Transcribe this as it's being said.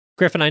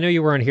Griffin, I know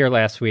you weren't here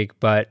last week,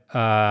 but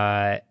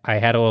I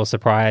had a little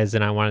surprise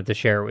and I wanted to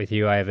share it with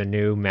you. I have a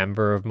new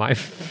member of my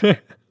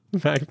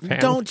my family.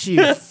 Don't you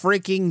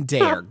freaking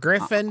dare,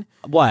 Griffin.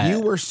 What?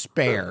 You were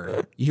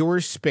spared. You were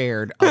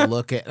spared a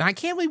look at, and I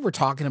can't believe we're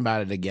talking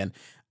about it again,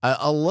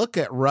 a look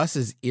at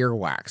Russ's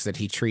earwax that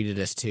he treated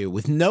us to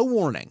with no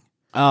warning.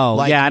 Oh,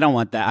 I don't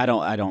want that.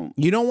 I don't.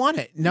 You don't want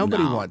it.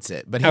 Nobody wants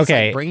it. But he's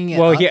like bringing it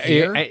well, up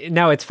here.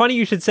 Now, it's funny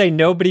you should say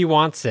nobody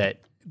wants it,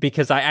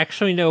 because I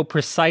actually know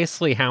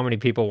precisely how many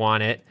people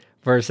want it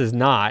versus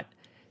not.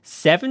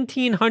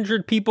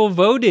 1,700 people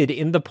voted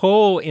in the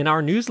poll in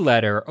our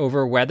newsletter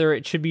over whether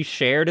it should be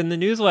shared in the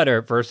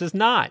newsletter versus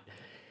not.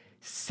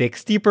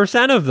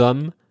 60% of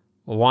them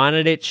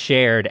wanted it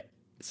shared.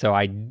 So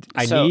I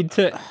need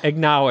to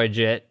acknowledge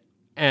it.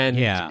 And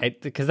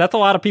because that's a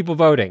lot of people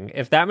voting.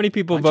 If that many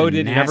people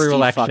voted in every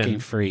election. Fucking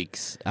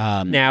freaks.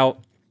 Now,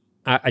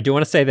 I do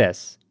want to say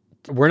this.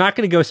 We're not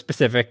going to go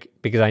specific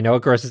because I know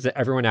it grosses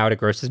everyone out. It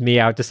grosses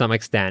me out to some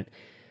extent.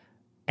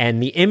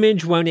 And the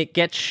image, when it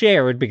gets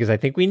shared, because I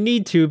think we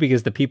need to,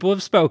 because the people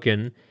have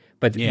spoken,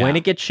 but when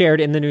it gets shared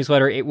in the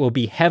newsletter, it will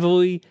be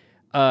heavily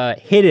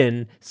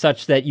hidden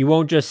such that you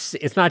won't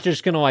it's not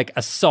just going to like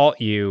assault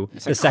you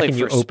the second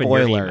you open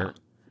your email.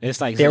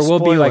 It's like there will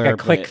be like a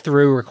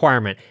click-through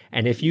requirement.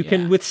 And if you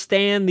can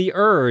withstand the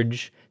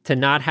urge to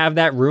not have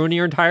that ruin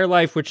your entire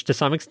life, which to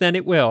some extent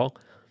it will,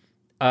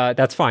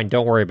 that's fine.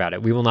 Don't worry about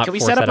it. We will not. Can we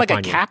force set up that like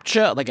a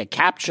captcha,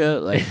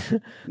 like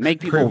make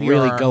people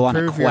really go on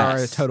a quest? You are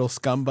a total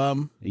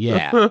scumbum.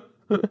 Yeah,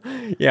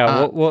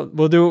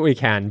 we'll do what we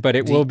can, but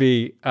it will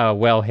be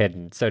well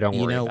hidden. So don't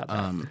worry about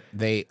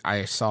that.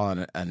 I saw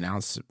an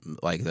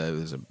announcement, like there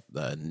was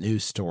a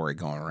news story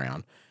going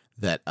around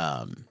that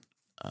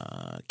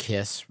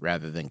Kiss,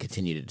 rather than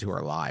continue to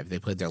tour live, they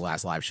played their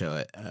last live show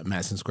at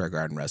Madison Square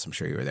Garden. Russ, I'm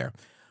sure you were there.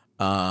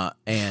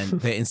 And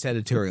they, instead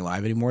of touring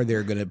live anymore,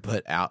 they're going to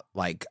put out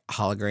like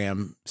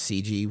hologram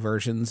CG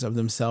versions of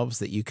themselves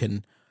that you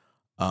can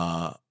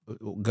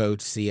go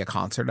to see a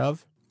concert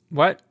of.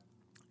 What?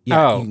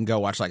 Yeah, you can go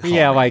watch like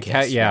hologram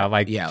Kiss,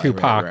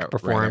 Tupac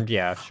performed.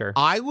 Yeah, sure.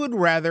 I would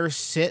rather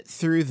sit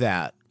through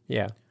that.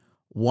 Yeah.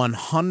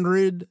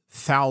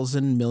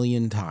 100,000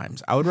 million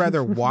times. I would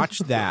rather watch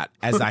that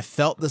as I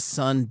felt the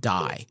sun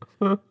die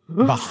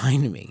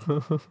behind me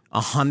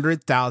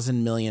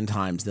 100,000 million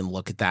times than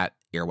look at that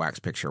earwax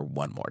picture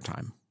one more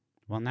time.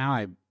 Well,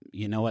 now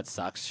you know what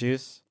sucks,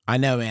 Juice? I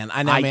know, man.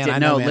 I know, man.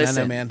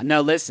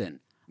 No,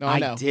 listen. No, I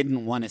know. I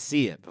didn't want to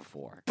see it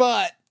before.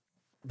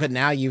 But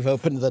now you've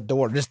opened the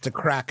door just a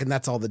crack, and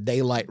that's all the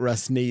daylight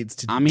Russ needs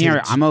to.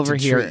 I'm over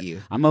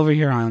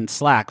here on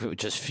Slack,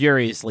 just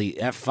furiously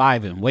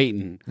F5 and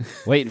waiting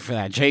for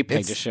that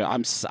JPEG to show.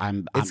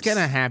 It's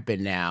gonna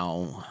happen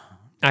now.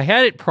 I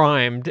had it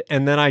primed,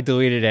 and then I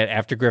deleted it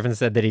after Griffin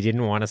said that he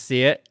didn't want to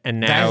see it, and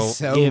now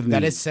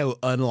that is so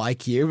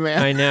unlike you,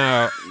 man. I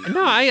know.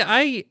 No,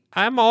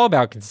 I'm all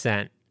about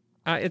consent.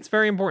 It's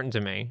very important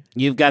to me.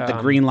 You've got the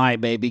green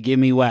light, baby. Give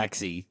me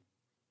waxy.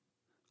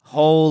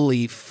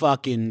 Holy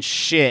fucking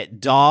shit,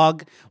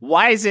 dog.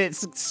 Why is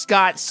it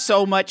got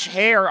so much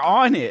hair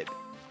on it?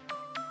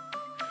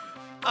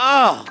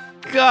 Oh,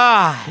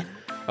 God.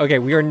 Okay,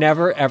 we are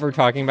never, ever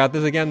talking about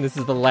this again. This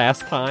is the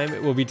last time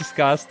it will be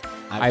discussed.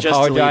 I just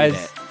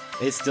apologize.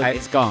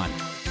 It's gone.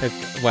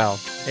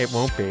 It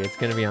won't be. It's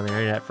going to be on the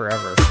internet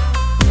forever.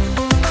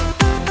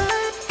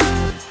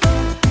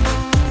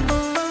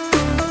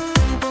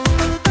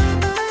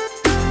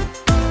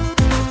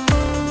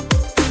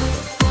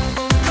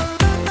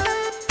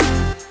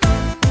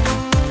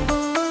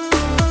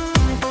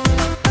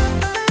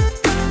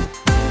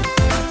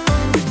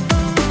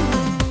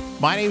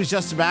 My name is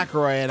Justin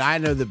McElroy, and I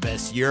know the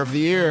best year of the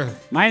year.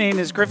 My name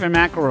is Griffin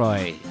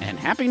McElroy, and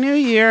Happy New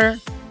Year.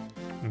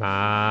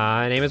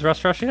 My name is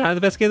Russ Rush, and I'm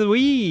the best game of the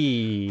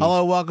week.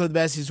 Hello, welcome to the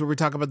Besties, where we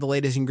talk about the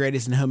latest and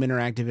greatest in home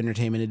interactive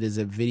entertainment. It is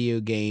a video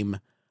game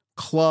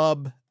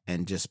club,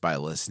 and just by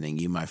listening,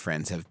 you, my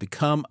friends, have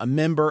become a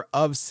member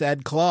of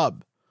said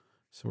club.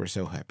 So we're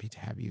so happy to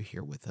have you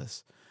here with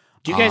us.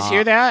 Do you guys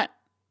hear that?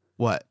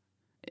 What?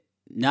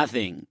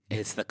 Nothing.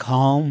 It's the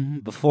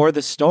calm before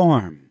the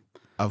storm.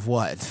 Of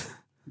what?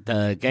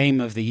 The game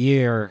of the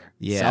year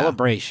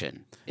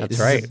celebration. That's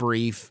right.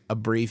 Is a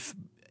brief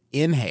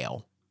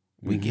inhale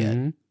we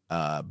get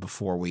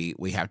before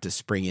we have to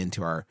spring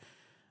into our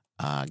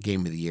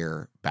game of the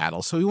year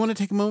battle. So we want to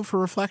take a moment for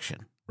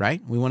reflection,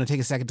 right? We want to take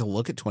a second to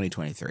look at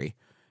 2023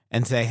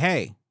 and say,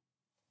 hey,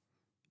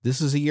 this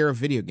is a year of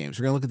video games.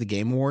 We're going to look at the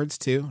Game Awards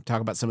too,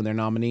 talk about some of their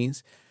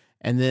nominees,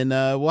 and then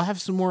we'll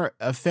have some more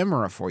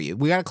ephemera for you.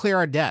 We got to clear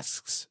our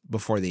desks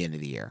before the end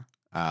of the year.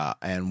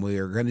 And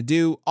we're going to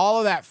do all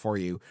of that for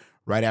you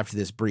right after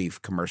this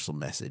brief commercial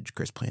message.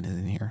 Chris Plant is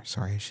in here.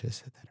 Sorry, I should have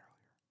said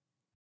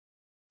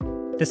that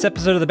earlier. This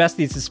episode of The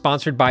Besties is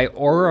sponsored by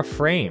Aura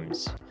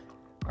Frames.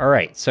 All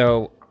right,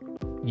 so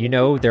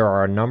there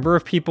are a number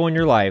of people in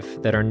your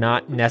life that are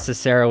not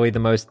necessarily the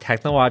most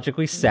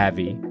technologically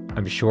savvy.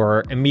 I'm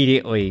sure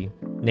immediately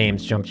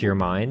names jump to your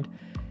mind.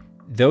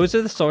 those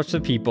are the sorts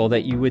of people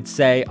that you would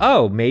say,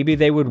 oh, maybe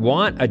they would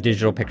want a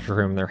digital picture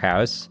frame in their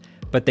house,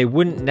 but they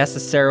wouldn't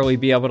necessarily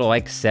be able to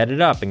like set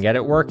it up and get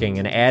it working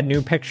and add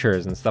new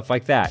pictures and stuff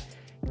like that.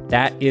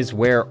 That is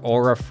where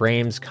Aura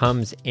Frames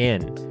comes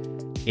in.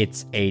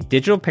 It's a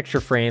digital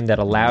picture frame that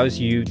allows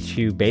you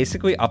to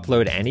basically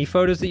upload any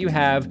photos that you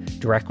have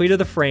directly to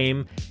the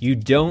frame. You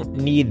don't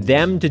need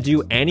them to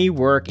do any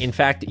work. In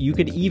fact, you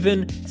could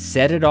even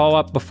set it all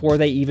up before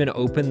they even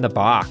open the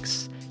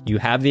box. You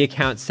have the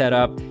account set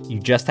up, you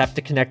just have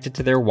to connect it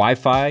to their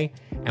Wi-Fi,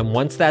 and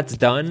once that's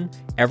done,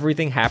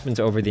 everything happens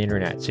over the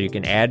internet. So you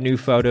can add new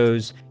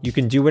photos, you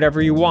can do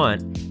whatever you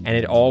want, and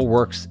it all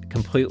works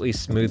completely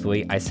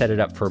smoothly. I set it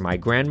up for my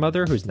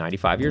grandmother, who's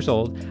 95 years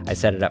old. I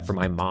set it up for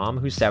my mom,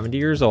 who's 70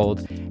 years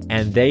old,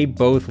 and they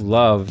both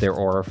love their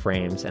Aura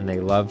frames, and they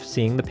love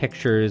seeing the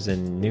pictures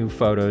and new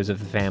photos of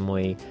the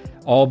family,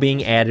 all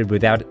being added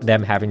without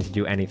them having to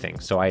do anything.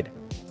 So I'd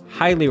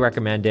highly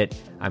recommend it.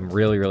 I'm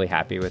really, really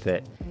happy with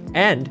it.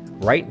 And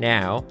right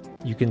now,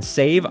 you can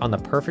save on the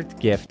perfect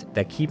gift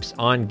that keeps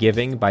on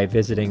giving by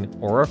visiting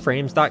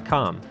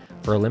auraframes.com.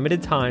 For a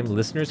limited time,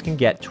 listeners can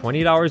get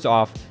 $20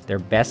 off their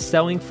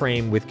best-selling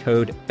frame with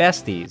code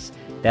BESTIES.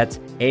 That's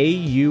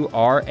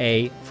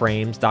AURA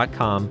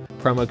frames.com,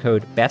 promo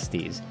code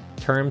BESTIES.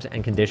 Terms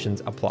and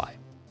conditions apply.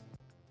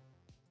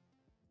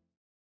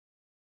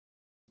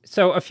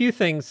 So a few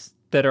things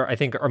that I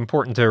think are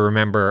important to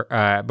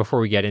remember before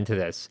we get into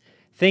this.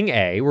 Thing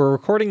A, we're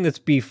recording this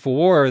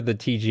before the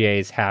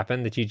TGAs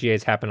happen. The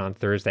TGAs happen on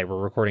Thursday. We're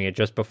recording it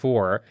just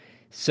before.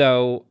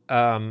 So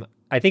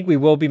I think we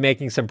will be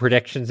making some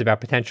predictions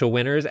about potential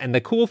winners. And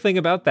the cool thing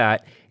about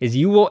that is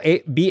you will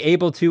be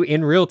able to,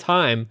 in real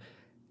time,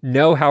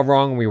 know how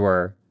wrong we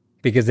were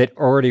because it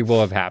already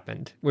will have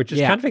happened, which is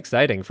kind of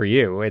exciting for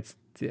you. It's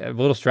a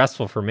little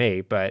stressful for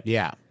me, but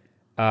Yeah.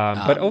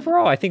 But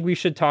overall, I think we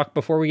should talk,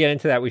 before we get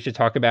into that, we should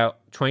talk about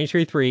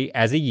 2023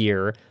 as a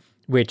year,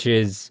 which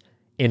is,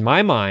 in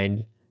my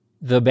mind,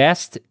 the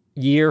best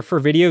year for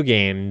video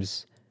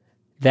games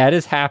that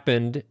has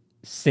happened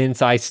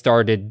since I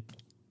started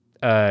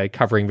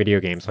covering video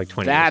games like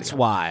 20 years ago. That's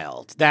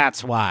wild.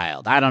 That's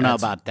wild. I don't know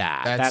about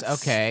that.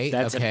 That's okay.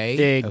 That's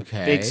Okay. a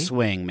big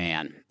swing,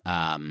 man.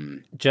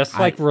 Just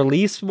like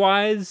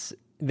release-wise,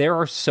 there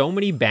are so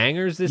many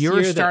bangers this year.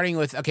 You're starting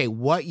with, okay,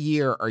 what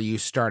year are you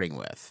starting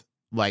with?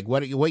 Like,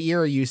 what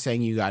year are you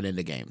saying you got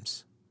into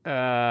games?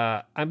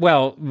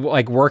 Well,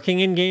 like working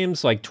in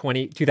games, like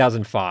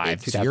 2005,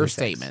 It's 2006. your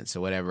statement,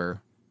 so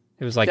whatever.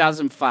 It was like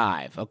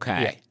 2005.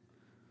 Okay.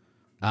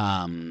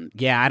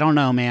 Yeah, I don't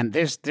know, man.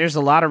 There's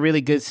a lot of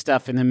really good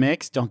stuff in the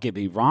mix. Don't get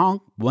me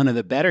wrong. One of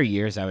the better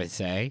years, I would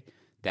say,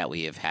 that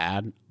we have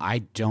had. I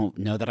don't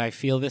know that I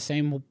feel the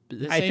same.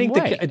 I think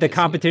the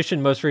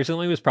competition most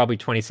recently was probably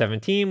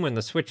 2017 when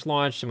the Switch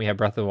launched and we had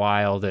Breath of the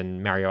Wild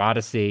and Mario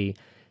Odyssey.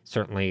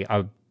 Certainly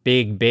a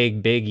big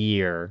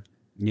year.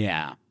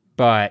 Yeah.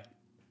 But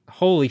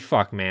holy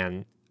fuck,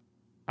 man.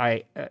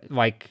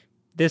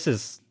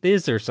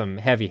 These are some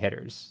heavy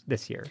hitters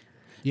this year.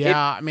 Yeah,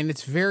 I mean,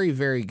 it's very,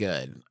 very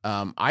good.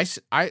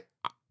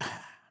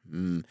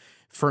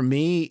 For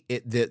me,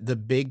 the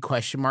big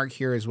question mark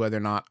here is whether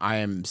or not I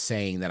am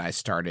saying that I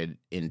started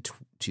in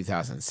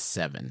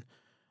 2007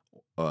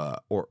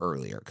 or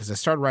earlier, because I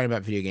started writing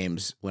about video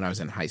games when I was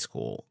in high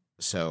school.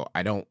 So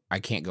I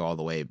can't go all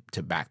the way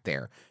to back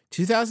there.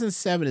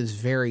 2007 is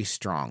very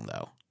strong,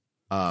 though.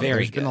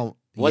 Very good.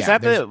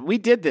 We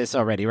did this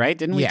already, right?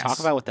 Didn't we talk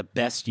about what the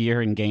best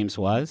year in games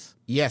was?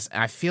 Yes,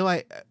 I feel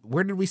like,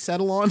 where did we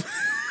settle on?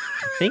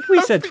 I think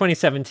we said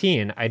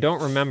 2017. I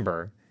don't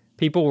remember.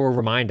 People will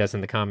remind us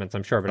in the comments,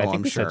 I'm sure, but I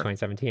think we said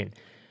 2017.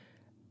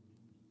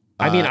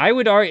 I mean, I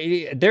would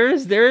argue there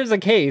is a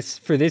case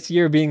for this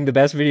year being the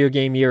best video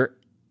game year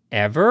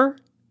ever.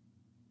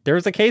 There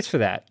is a case for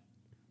that.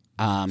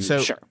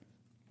 Sure.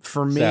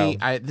 For me,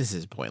 this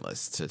is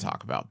pointless to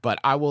talk about, but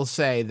I will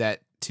say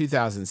that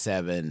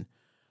 2007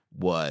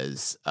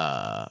 was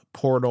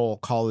Portal,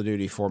 Call of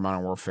Duty 4,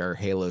 Modern Warfare,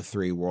 Halo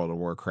 3, World of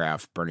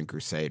Warcraft, Burning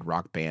Crusade,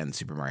 Rock Band,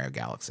 Super Mario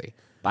Galaxy.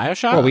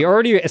 BioShock? Well, we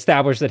already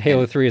established that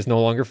Halo 3 is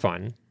no longer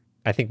fun.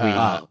 I think we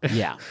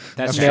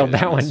that's nailed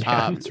that one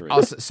down.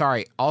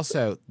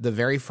 Also, the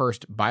very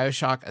first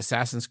BioShock,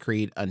 Assassin's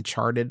Creed,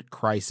 Uncharted,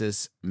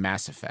 Crysis,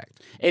 Mass Effect.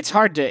 It's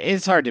hard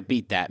to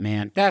beat that,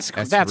 man. That's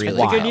really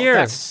wild. good year.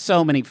 That's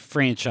so many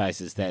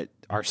franchises that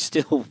are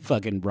still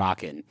fucking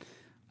rocking.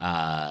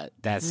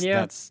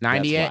 That's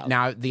 98.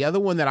 Now, the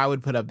other one that I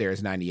would put up there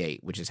is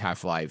 98, which is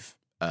Half-Life,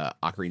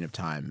 Ocarina of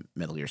Time,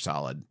 Metal Gear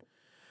Solid,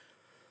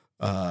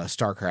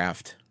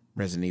 StarCraft,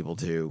 Resident Evil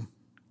 2.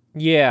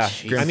 Yeah.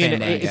 Grim I mean,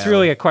 Fandango. it's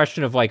really a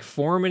question of like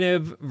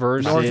formative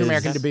versus North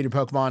American debuted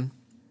Pokemon.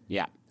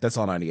 Yeah. That's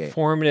all 98.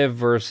 Formative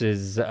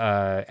versus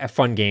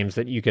fun games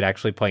that you could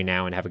actually play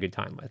now and have a good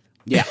time with.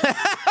 Yeah.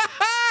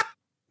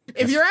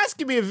 If you're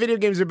asking me if video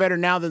games are better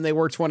now than they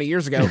were 20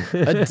 years ago,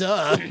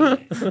 duh.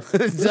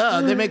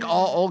 Duh. They make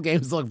all old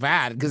games look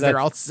bad because they're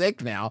all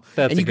sick now.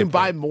 And you can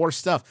buy more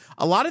stuff.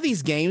 A lot of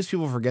these games,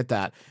 people forget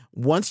that.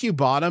 Once you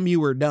bought them, you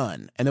were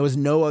done. And there was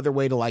no other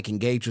way to like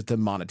engage with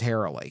them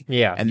monetarily.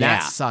 Yeah. And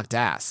that sucked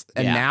ass.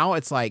 And now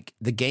it's like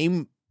the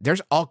game,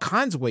 there's all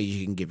kinds of ways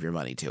you can give your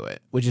money to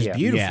it, which is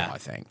beautiful, I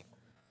think.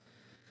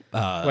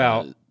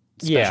 Well,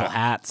 special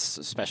hats,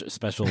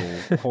 special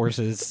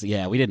horses.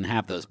 Yeah, we didn't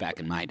have those back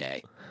in my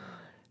day.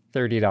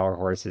 $30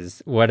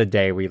 horses. What a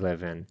day we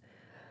live in.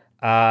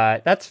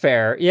 That's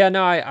fair. Yeah,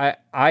 no,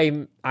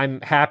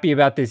 I'm happy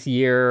about this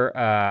year.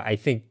 I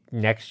think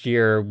next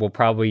year will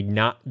probably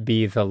not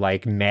be the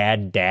like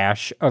mad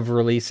dash of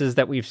releases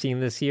that we've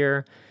seen this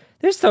year.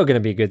 There's still going to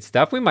be good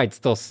stuff. We might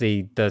still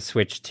see the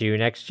Switch 2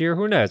 next year.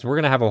 Who knows? We're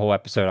going to have a whole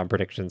episode on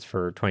predictions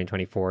for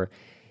 2024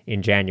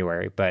 in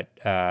January, but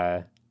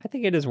I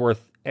think it is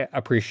worth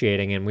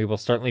appreciating, and we will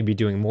certainly be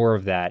doing more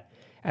of that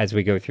as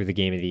we go through the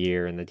Game of the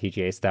Year and the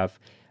TGA stuff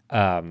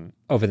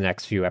over the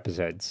next few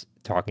episodes,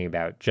 talking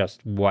about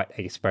just what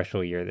a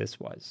special year this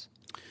was.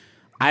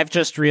 I've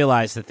just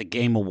realized that the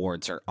Game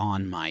Awards are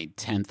on my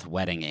 10th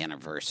wedding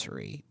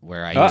anniversary,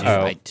 where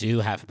I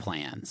do have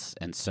plans,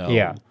 and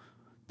so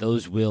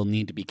those will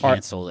need to be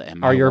canceled.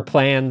 Are your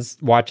plans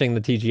watching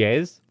the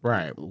TGAs?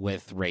 Right.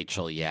 With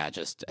Rachel,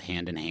 just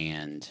hand in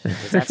hand.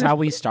 Because that's how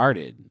we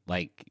started.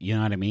 Like, you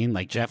know what I mean?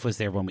 Like, Jeff was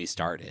there when we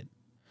started.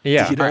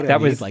 Yeah, you know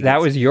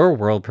that was your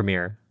world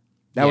premiere.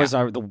 That was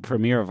the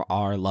premiere of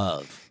our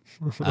love.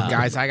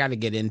 Guys, I got to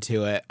get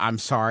into it. I'm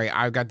sorry.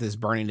 I've got this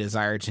burning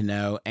desire to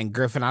know. And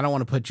Griffin, I don't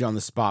want to put you on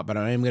the spot, but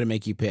I am going to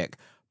make you pick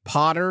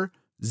Potter,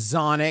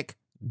 Sonic,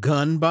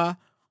 Gunba,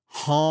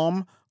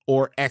 Hom,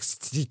 or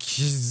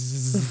XTX.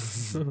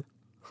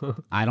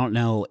 I don't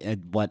know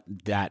what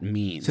that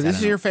means. So this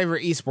is your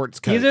favorite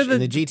esports coach in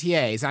the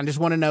GTAs. I just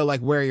want to know like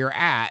where you're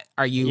at.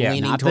 Are you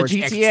leaning not towards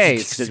the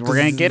GTAs? We're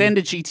going to get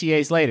into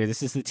GTAs later.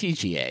 This is the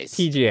TGAs.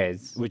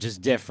 TGAs, which is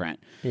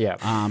different. Yeah,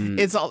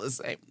 it's all the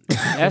same.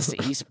 Best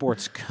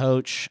esports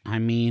coach. I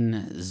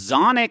mean,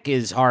 Sonic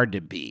is hard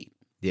to beat.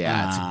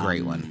 Yeah, it's a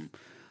great one.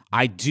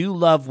 I do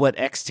love what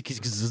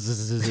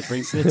XTX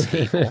brings to the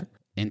table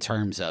in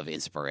terms of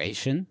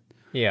inspiration.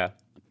 Yeah.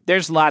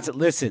 There's lots of,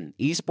 listen,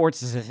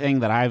 esports is a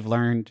thing that I've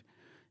learned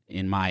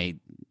in my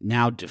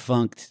now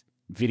defunct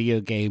video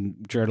game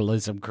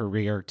journalism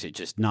career to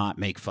just not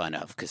make fun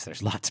of, because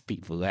there's lots of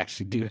people who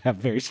actually do have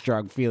very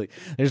strong feelings.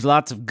 There's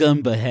lots of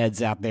Gumba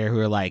heads out there who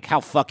are like,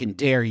 how fucking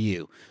dare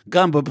you?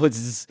 Gumba puts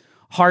his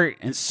heart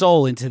and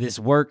soul into this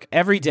work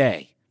every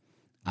day.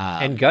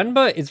 And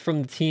Gunba is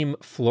from the team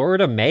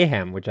Florida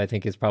Mayhem, which I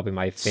think is probably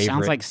my favorite.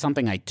 Sounds like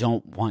something I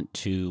don't want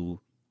to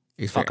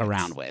fuck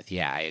around with.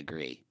 Yeah, I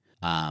agree.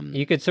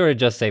 You could sort of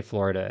just say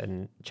Florida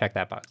and check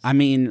that box. I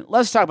mean,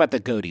 let's talk about the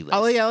GOTY list.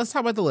 Oh yeah, let's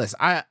talk about the list.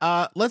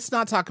 Let's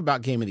not talk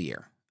about Game of the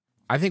Year.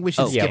 I think we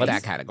should skip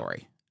that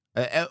category.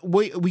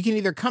 We can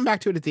either come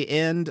back to it at the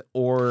end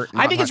or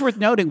I think it's worth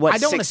noting what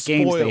 6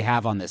 games they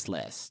have on this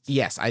list.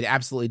 Yes, I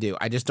absolutely do.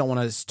 I just don't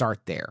want to start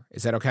there.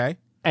 Is that okay?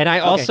 And I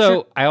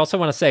also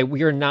want to say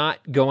we are not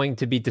going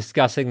to be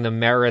discussing the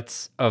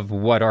merits of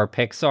what our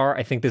picks are.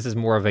 I think this is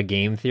more of a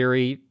game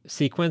theory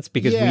sequence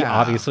because we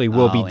obviously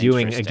will be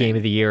doing a Game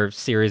of the Year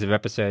series of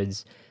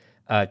episodes,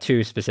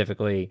 2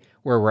 specifically,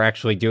 where we're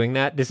actually doing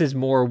that. This is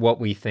more what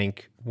we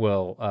think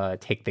will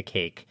take the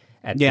cake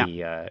at the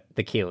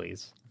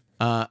Keeleys.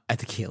 At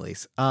the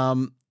Keeleys.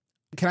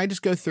 Can I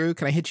just go through?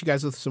 Can I hit you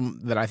guys with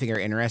some that I think are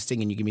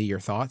interesting and you give me your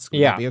thoughts?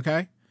 Would that be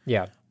okay?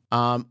 Yeah.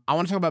 I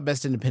want to talk about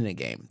best independent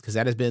game because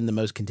that has been the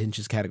most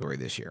contentious category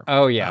this year.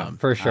 Oh yeah,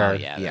 for sure.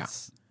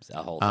 That's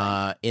a whole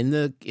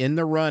thing. In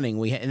the running,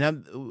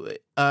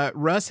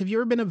 Russ, have you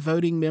ever been a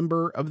voting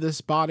member of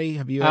this body?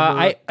 Have you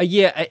ever?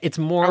 It's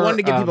more. I wanted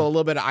to give people a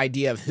little bit of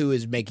idea of who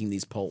is making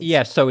these polls.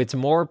 Yeah, so it's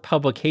more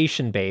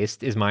publication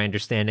based, is my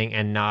understanding,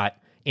 and not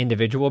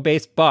individual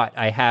based. But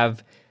I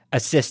have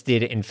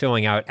assisted in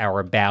filling out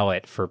our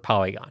ballot for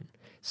Polygon,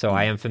 so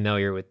I am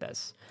familiar with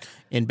this.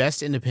 In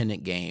Best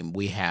Independent Game,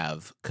 we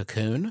have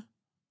Cocoon,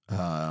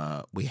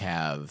 we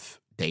have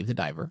Dave the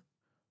Diver,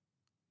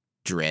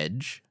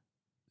 Dredge,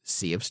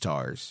 Sea of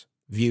Stars,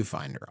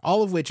 Viewfinder,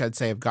 all of which I'd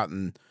say have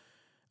gotten...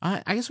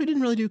 I guess we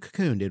didn't really do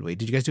Cocoon, did we?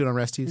 Did you guys do it on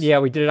Resties? Yeah,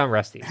 we did it on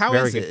Resties. How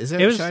is it?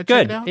 It was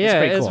good.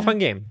 It was a fun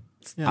game.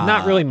 It's Yeah.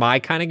 not really my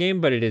kind of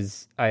game, but it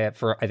is, I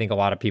think a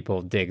lot of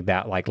people dig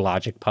that like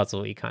logic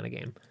puzzle-y kind of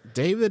game.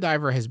 Dave the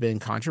Diver has been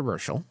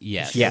controversial.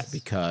 Yes.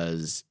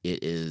 Because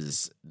it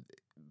is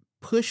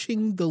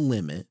pushing the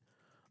limit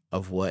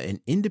of what an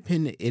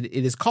independent... It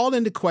is called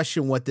into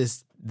question what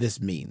this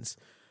means.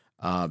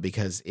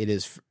 Because it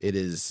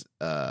is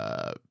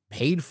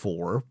paid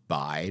for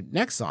by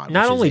Nexon.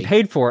 Not only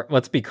paid for,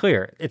 let's be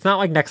clear. It's not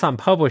like Nexon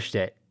published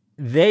it.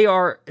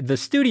 The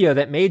studio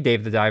that made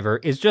Dave the Diver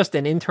is just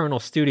an internal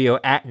studio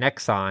at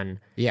Nexon.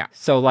 Yeah.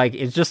 So like,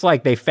 it's just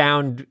like they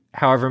found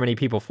however many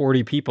people,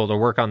 40 people to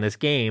work on this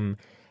game.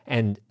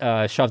 and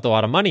shoved a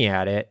lot of money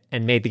at it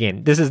and made the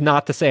game. This is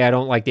not to say I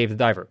don't like Dave the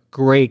Diver.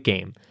 Great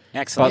game.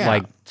 Excellent. But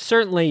like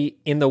certainly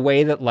in the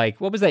way that like,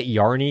 what was that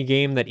Yarny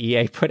game that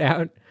EA put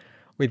out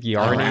with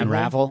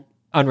Yarny?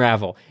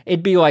 Unravel.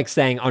 It'd be like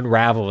saying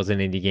Unravel is an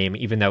indie game,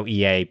 even though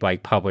EA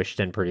like published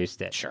and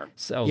produced it. Sure.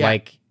 So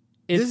like,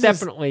 it's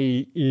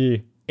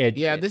definitely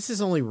this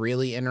is only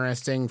really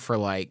interesting for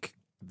like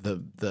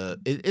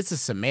it's a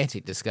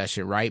semantic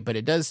discussion, right? But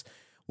it does,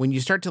 when you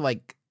start to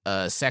like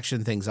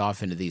section things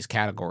off into these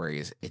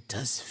categories, it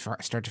does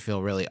start to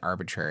feel really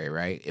arbitrary,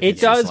 right? It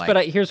does, like,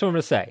 but here's what I'm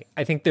going to say.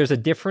 I think there's a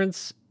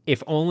difference,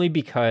 if only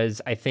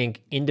because I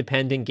think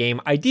independent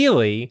game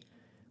ideally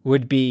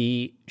would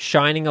be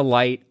shining a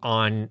light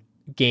on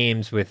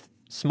games with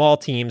small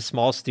teams,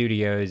 small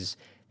studios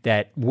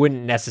that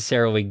wouldn't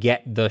necessarily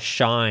get the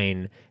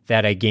shine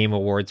that a Game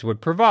Awards would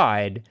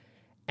provide.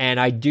 And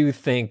I do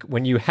think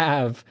when you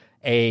have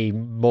a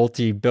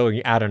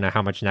multi-billion, I don't know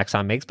how much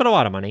Nexon makes, but a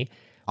lot of money,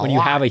 when you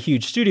have a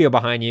huge studio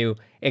behind you,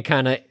 it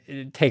kind of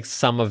takes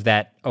some of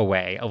that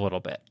away a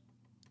little bit.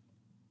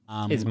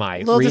 Is my a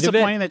little read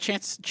disappointing of it.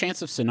 that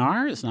Chance of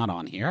Sonar is not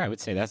on here. I would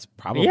say that's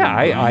probably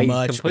I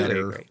much completely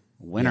better. agree.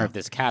 Winner of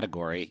this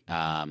category.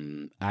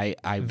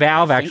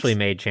 Valve actually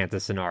made Chance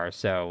of Sonar,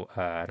 so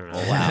I don't know.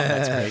 Oh, wow,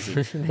 that's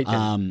crazy. They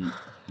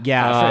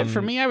didn't.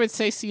 For me, I would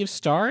say Sea of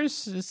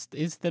Stars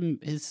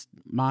is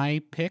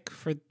my pick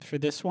for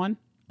this one.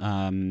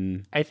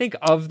 I think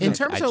of the, in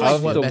terms of of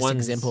like what the best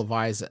ones,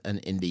 exemplifies an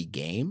indie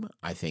game,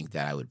 I think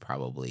that I would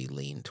probably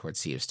lean towards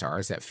Sea of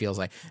Stars. That feels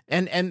like,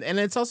 and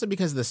it's also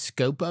because the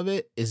scope of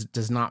it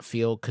does not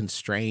feel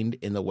constrained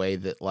in the way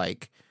that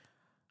like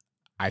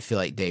I feel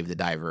like Dave the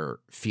Diver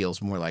feels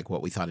more like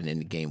what we thought an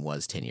indie game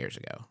was 10 years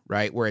ago,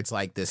 right? Where it's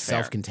like this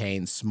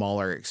self-contained,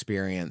 smaller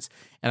experience,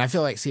 and I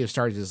feel like Sea of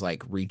Stars is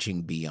like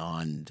reaching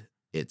beyond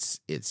its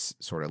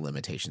sort of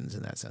limitations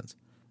in that sense.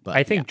 But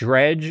I think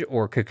Dredge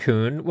or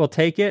Cocoon will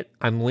take it.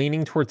 I'm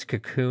leaning towards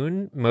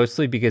Cocoon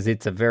mostly because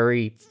it's a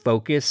very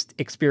focused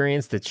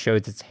experience that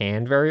shows its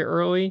hand very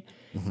early.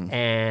 Mm-hmm.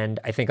 And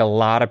I think a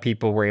lot of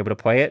people were able to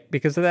play it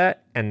because of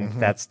that. And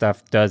that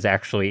stuff does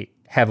actually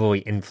heavily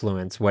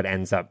influence what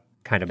ends up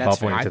kind of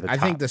bubbling to the top. I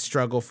think the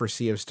struggle for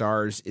Sea of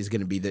Stars is going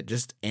to be that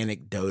just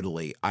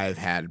anecdotally, I've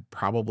had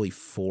probably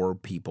 4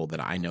 people that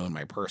I know in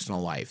my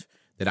personal life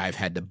that I've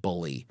had to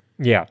bully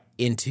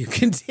into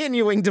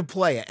continuing to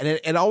play it. And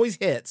it always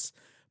hits,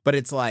 but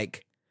it's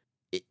like,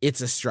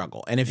 it's a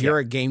struggle. And if you're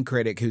a game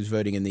critic who's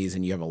voting in these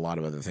and you have a lot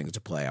of other things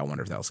to play, I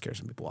wonder if that'll scare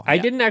some people off. I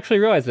didn't actually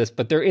realize this,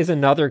 but there is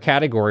another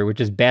category, which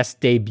is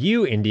Best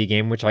Debut Indie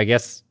Game, which I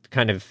guess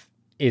kind of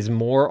is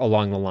more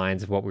along the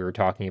lines of what we were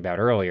talking about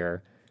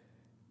earlier.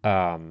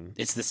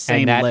 It's the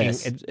same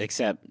list,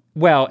 except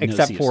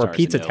for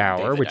Pizza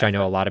Tower, which I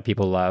know a lot I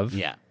people love.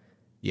 Yeah.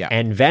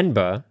 And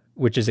Venba,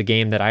 which is a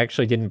game that I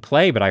actually didn't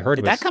play, but I heard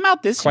Did was that come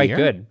out this quite year?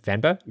 Good.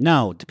 Venba?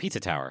 No, the Pizza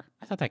Tower.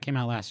 I thought that came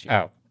out last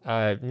year.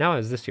 No, it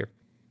was this year.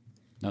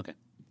 Okay.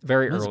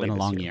 Very early. It's been a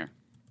long year.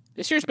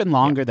 This year's been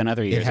longer than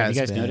other years. Have you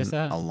guys noticed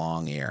that? A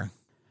long year.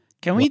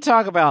 Can we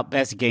talk about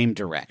best game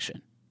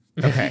direction?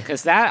 Okay.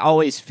 Because that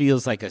always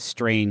feels like a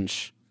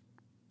strange,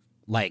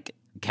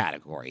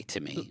 category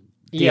to me.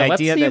 Let's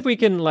see if we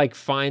can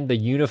find the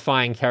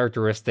unifying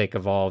characteristic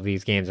of all of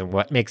these games and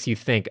what makes you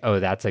think, oh,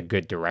 that's a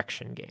good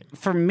direction game.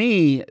 For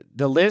me,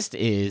 the list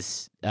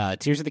is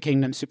Tears of the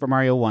Kingdom, Super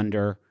Mario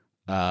Wonder,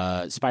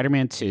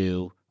 Spider-Man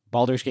 2,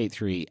 Baldur's Gate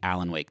 3,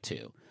 Alan Wake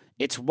 2.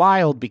 It's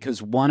wild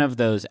because one of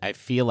those, I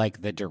feel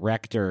like the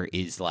director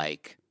is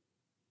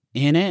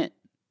in it.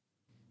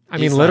 I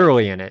mean,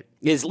 literally in it.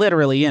 Is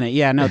literally in it.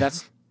 Yeah, no,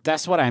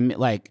 that's what I'm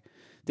like.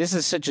 This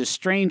is such a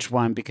strange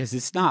one because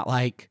it's not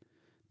like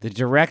the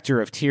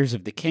director of Tears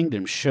of the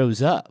Kingdom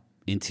shows up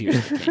in Tears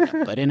of the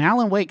Kingdom. But in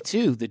Alan Wake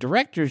 2, the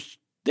director's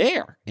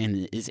there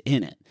and is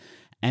in it.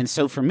 And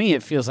so for me,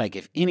 it feels like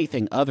if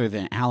anything other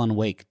than Alan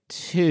Wake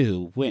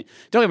 2 don't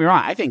get me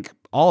wrong, I think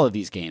all of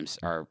these games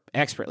are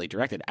expertly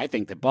directed. I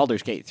think that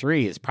Baldur's Gate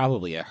 3 is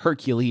probably a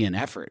Herculean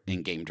effort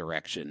in game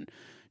direction,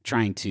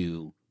 trying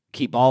to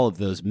keep all of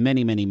those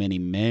many, many, many,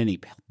 many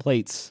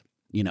plates,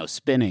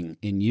 spinning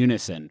in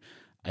unison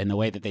in the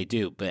way that they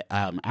do. But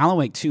Alan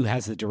Wake 2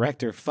 has the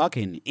director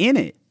fucking in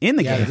it, in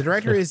the game. Yeah, the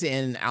director is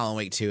in Alan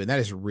Wake 2, and that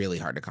is really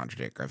hard to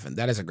contradict, Griffin.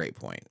 That is a great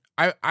point.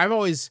 I've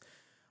always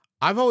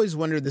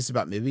wondered this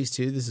about movies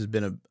too. This has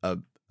been a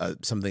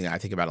something that I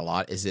think about a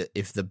lot. Is it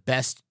if the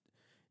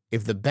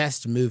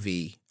best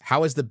movie,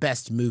 how is the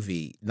best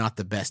movie not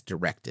the best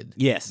directed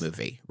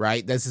movie?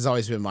 Right. This has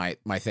always been my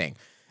thing.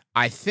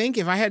 I think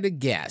if I had to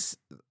guess,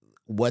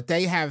 what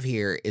they have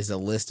here is a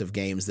list of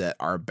games that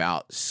are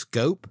about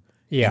scope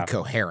and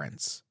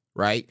coherence.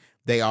 Right.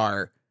 They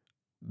are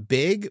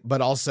big, but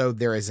also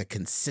there is a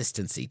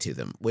consistency to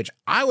them, which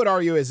I would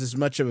argue is as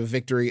much of a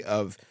victory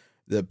of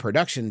the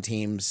production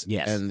teams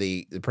and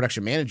the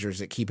production managers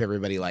that keep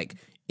everybody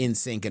in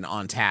sync and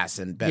on task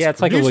and best. Yeah,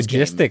 it's like a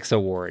logistics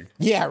award.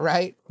 Yeah,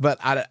 right. But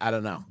I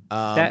don't know.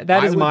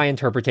 That is my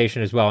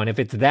interpretation as well. And if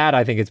it's that,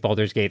 I think it's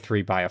Baldur's Gate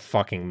 3 by a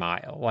fucking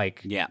mile. I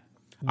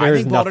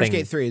think Baldur's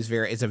Gate 3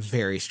 is a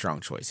very strong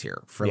choice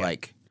here for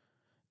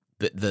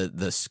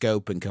the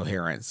scope and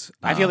coherence.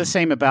 I feel the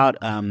same about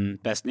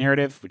Best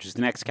Narrative, which is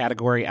the next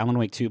category. Alan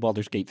Wake 2,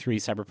 Baldur's Gate 3,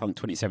 Cyberpunk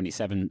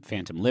 2077,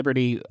 Phantom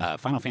Liberty,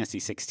 Final Fantasy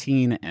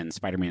 16, and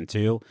Spider-Man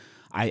 2.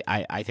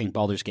 I think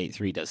Baldur's Gate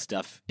 3 does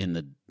stuff in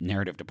the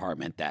narrative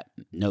department that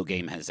no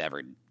game has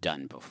ever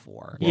done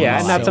before. Yeah,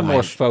 and that's a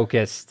more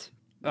focused,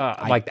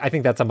 I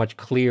think that's a much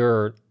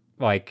clearer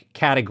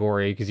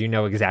category because you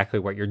know exactly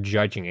what you're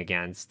judging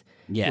against.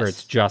 Yes. Where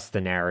it's just the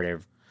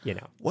narrative,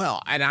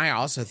 Well, and I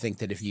also think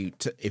that if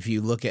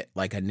you look at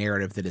like a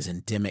narrative that is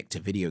endemic to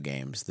video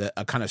games,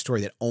 a kind of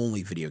story that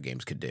only video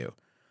games could do,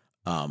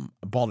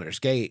 Baldur's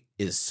Gate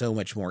is so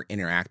much more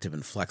interactive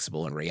and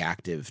flexible and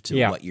reactive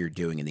to what you're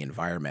doing in the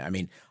environment. I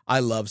mean, I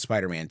love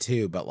Spider-Man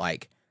 2, but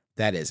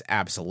that is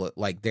absolute.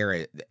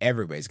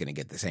 Everybody's going to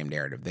get the same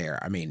narrative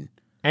there. I mean,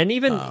 and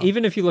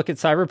even if you look at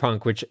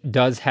Cyberpunk, which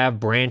does have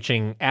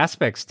branching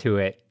aspects to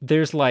it,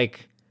 there's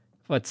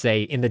let's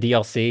say in the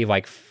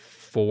DLC,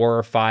 4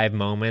 or 5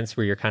 moments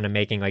where you're kind of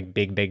making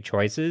big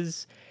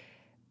choices.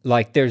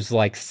 There's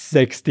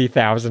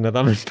 60,000 of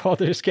them in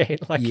Baldur's Gate.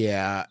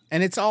 Yeah,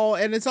 and it's all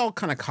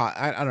kind of caught.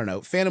 I don't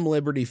know. Phantom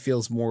Liberty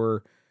feels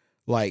more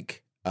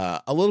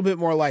a little bit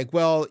more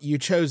well, you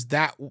chose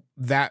that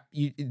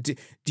do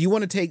you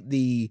want to take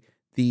the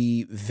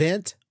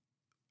vent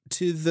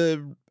to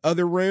the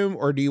other room,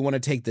 or do you want to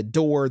take the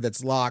door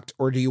that's locked,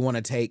 or do you want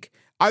to take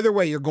either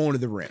way? You're going to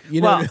the room.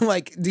 You know, do you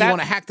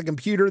want to hack the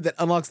computer that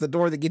unlocks the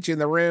door that gets you in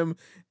the room?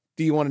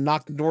 Do you want to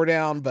knock the door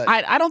down? But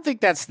I don't think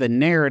that's the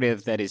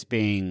narrative that is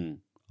being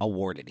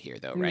awarded here,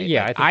 though, right?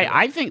 Yeah,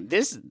 I think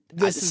this is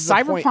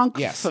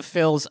Cyberpunk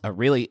fulfills a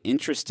really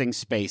interesting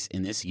space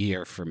in this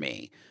year for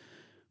me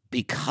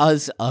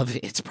because of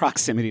its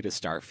proximity to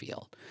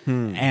Starfield,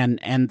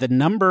 and the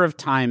number of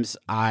times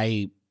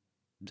I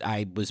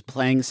was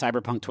playing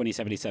Cyberpunk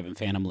 2077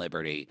 Phantom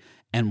Liberty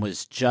and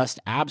was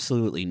just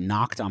absolutely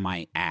knocked on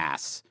my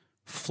ass,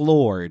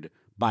 floored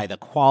by the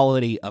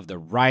quality of the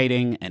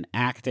writing and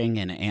acting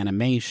and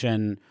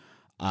animation.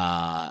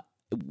 It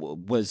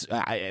was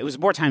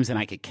more times than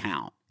I could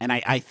count. And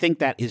I think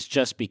that is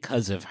just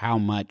because of how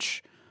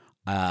much,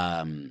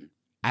 I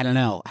don't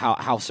know,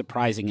 how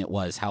surprising it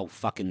was, how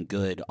fucking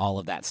good all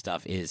of that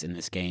stuff is in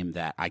this game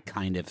that I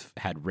kind of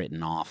had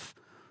written off,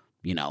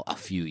 a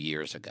few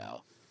years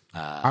ago.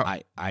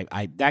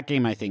 That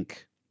game, I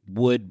think,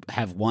 would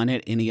have won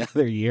it any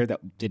other year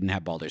that didn't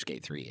have Baldur's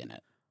Gate 3 in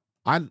it.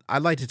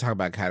 I'd like to talk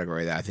about a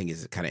category that I think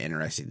is kind of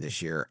interesting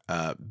this year.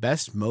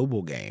 Best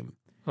mobile game.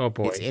 Oh,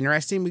 boy. It's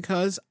interesting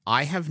because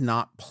I have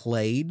not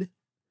played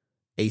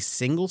a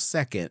single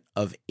second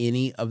of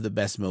any of the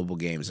best mobile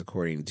games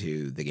according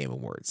to the Game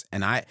Awards.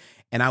 And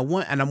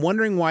I'm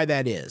wondering why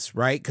that is,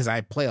 right? Because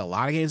I play a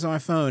lot of games on my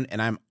phone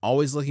and I'm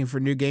always looking for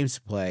new games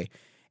to play.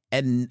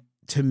 And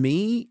to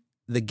me,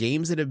 the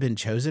games that have been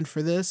chosen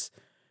for this,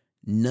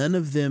 none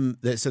of them,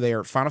 so they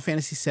are Final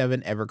Fantasy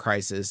VII, Ever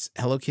Crisis,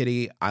 Hello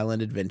Kitty,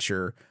 Island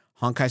Adventure,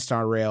 Honkai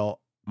Star Rail,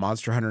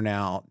 Monster Hunter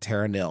Now,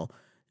 Terra Nil.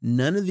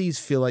 None of these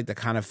feel like the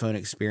kind of phone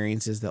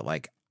experiences that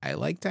I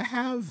like to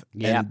have.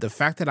 Yeah. And the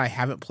fact that I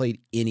haven't played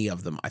any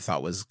of them, I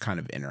thought was kind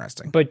of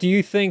interesting. But do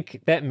you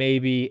think that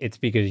maybe it's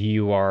because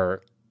you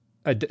are,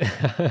 I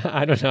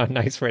don't know a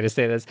nice way to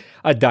say this,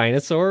 a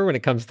dinosaur when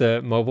it comes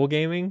to mobile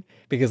gaming?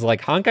 Because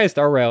Honkai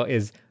Star Rail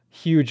is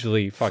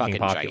hugely fucking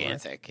popular.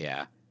 Gigantic,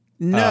 yeah.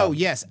 No,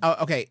 yes.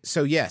 Okay,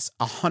 so yes,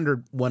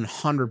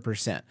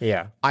 100%.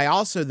 Yeah. I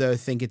also, though,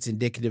 think it's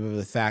indicative of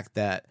the fact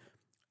that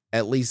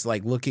at least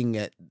looking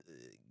at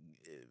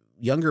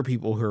younger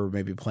people who are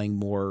maybe playing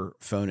more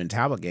phone and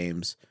tablet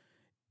games,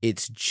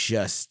 it's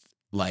just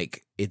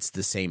it's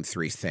the same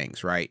 3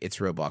 things, right? It's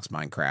Roblox,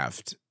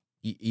 Minecraft,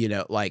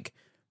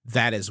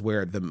 that is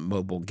where the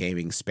mobile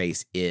gaming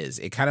space is.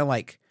 It kind of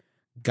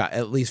got,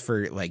 at least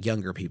for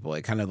younger people,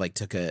 it kind of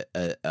took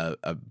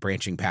a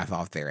branching path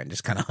off there and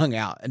just kind of hung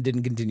out and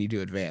didn't continue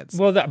to advance.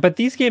 Well, but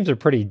these games are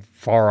pretty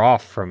far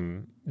off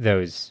from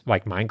those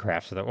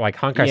Minecraft. So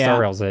Honkai Star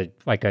Rail is a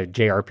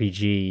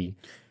JRPG.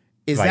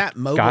 Is that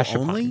mobile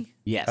only?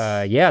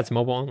 Yes. Yeah, it's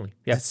mobile only.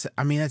 Yes.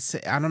 I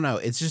don't know.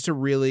 It's just a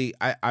really,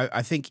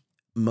 I think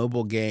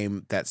mobile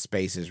game, that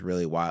space is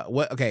really wild.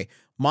 Okay,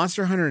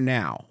 Monster Hunter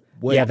Now.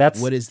 What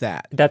is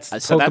that? That's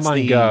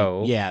Pokemon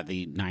Go. Yeah,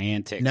 the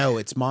Niantic. No,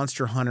 it's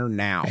Monster Hunter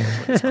Now is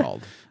what it's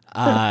called.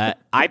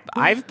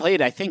 I've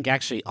played, I think,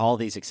 actually all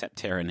these except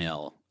Terra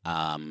Nil.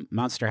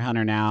 Monster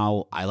Hunter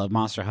Now. I love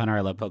Monster Hunter.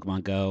 I love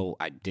Pokemon Go.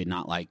 I did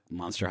not like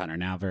Monster Hunter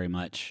Now very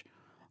much.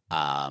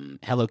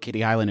 Hello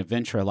Kitty Island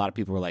Adventure. A lot of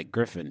people were like,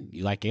 Griffin,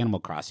 you like Animal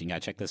Crossing? You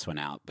gotta check this one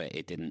out. But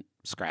it didn't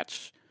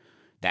scratch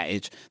that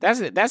itch.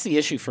 That's the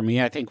issue for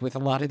me. I think with a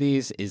lot of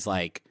these is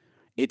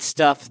it's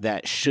stuff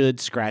that should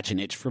scratch an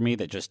itch for me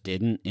that just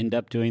didn't end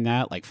up doing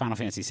that. Like Final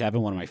Fantasy VII,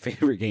 one of my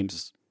favorite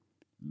games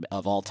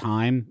of all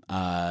time.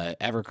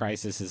 Ever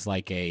Crisis is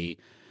a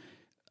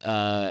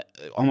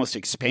almost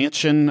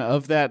expansion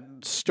of that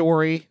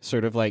story,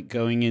 sort of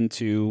going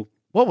into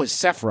what was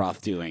Sephiroth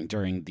doing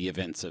during the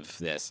events of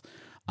this.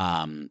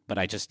 But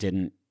I just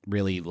didn't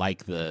really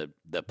like the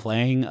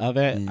playing of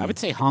it. I would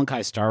say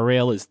Honkai Star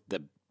Rail is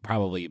the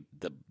probably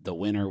the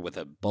winner with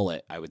a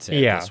bullet, I would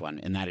say, of this one,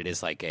 in that it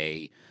is like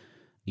a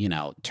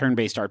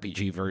turn-based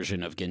RPG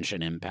version of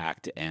Genshin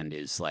Impact and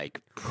is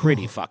like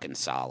pretty fucking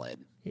solid.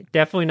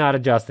 Definitely not a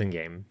Justin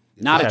game.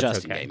 Not a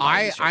Justin game.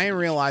 I am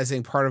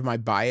realizing part of my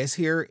bias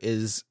here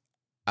is,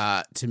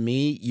 to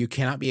me, you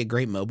cannot be a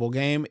great mobile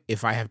game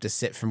if I have to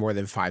sit for more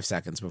than 5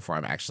 seconds before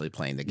I'm actually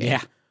playing the game.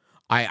 Yeah.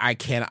 I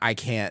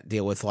can't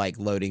deal with like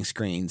loading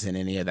screens and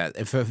any of that.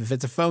 If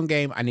it's a phone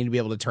game, I need to be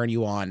able to turn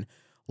you on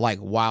like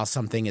while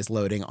something is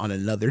loading on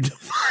another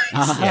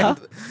device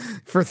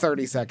for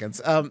 30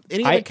 seconds.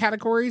 Any other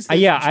categories? I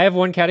have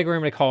one category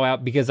I'm going to call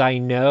out because I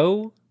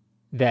know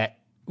that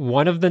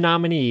one of the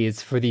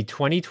nominees for the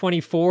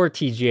 2024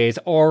 TGAs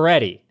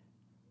already,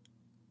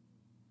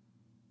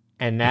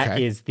 and that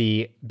is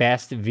the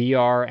best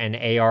VR and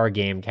AR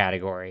game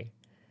category.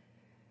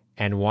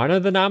 And one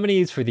of the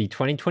nominees for the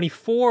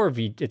 2024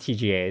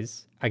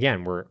 TGAs,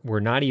 again, we're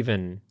not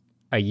even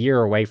a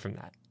year away from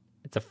that.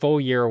 It's a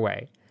full year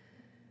away.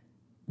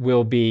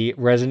 Will be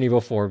Resident Evil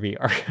 4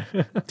 VR.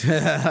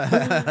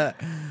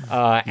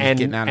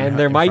 and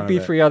there might be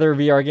 3 other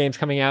VR games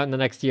coming out in the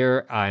next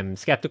year. I'm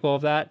skeptical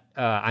of that.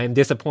 I'm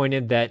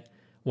disappointed that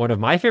one of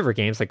my favorite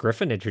games that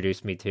Griffin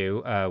introduced me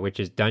to, which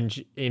is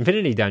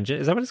Infinity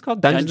Dungeon. Is that what it's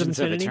called? Dungeons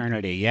of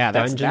Eternity. Yeah,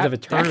 Dungeons of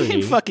Eternity. That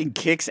game fucking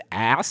kicks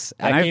ass.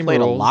 And I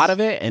played a lot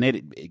of it, and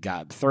it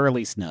got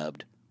thoroughly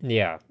snubbed.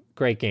 Yeah,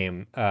 great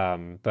game.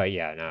 But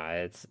yeah,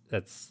 no,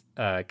 that's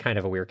kind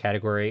of a weird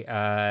category.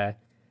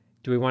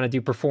 Do we want to do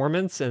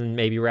performance and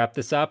maybe wrap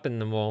this up,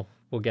 and then we'll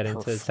get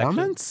into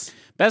performance?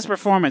 Best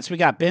performance, we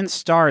got Ben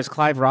Starr as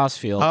Clive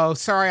Rossfield. Oh,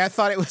 sorry, I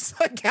thought it was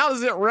like, how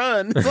does it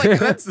run? It's like,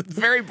 that's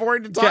very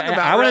boring to talk about.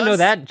 I want to know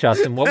that,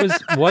 Justin.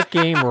 What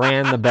game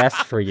ran the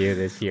best for you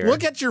this year?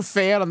 Look at your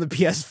fan on the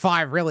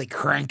PS5 really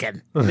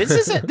cranking.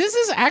 This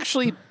is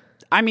actually,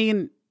 I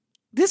mean,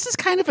 this is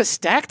kind of a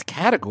stacked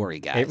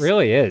category, guys. It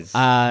really is.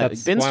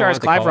 Ben Starr as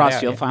Clive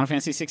Rossfield, Final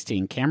Fantasy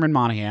 16. Cameron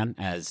Monaghan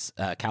as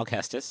Cal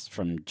Kestis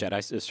from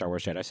Star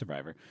Wars Jedi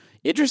Survivor.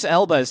 Idris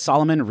Elba as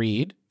Solomon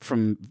Reed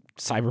from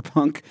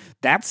Cyberpunk.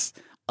 That's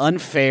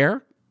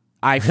unfair,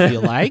 I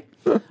feel like.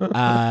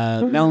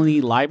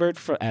 Melanie Liebert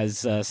as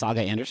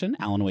Saga Anderson,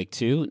 Alan Wake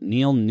 2.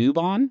 Neil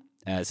Newbon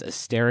as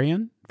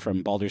Asterion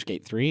from Baldur's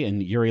Gate 3.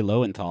 And Yuri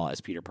Lowenthal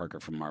as Peter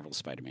Parker from Marvel's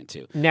Spider-Man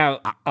 2.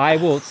 Now, I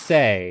will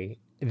say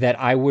that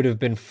I would have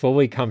been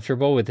fully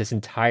comfortable with this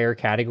entire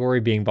category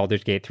being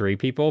Baldur's Gate 3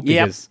 people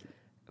because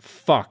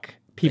fuck,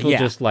 people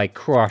just like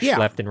crush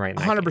left and right.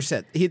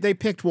 100%. They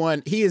picked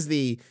one. He is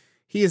the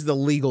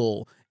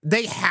legal.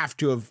 They have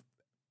to have,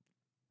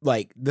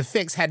 like, the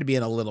fix had to be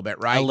in a little bit,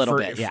 right? A little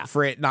bit, yeah.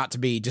 For it not to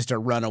be just a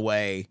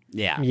runaway.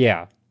 Yeah.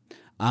 Yeah.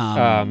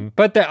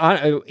 But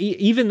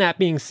even that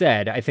being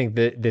said, I think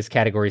that this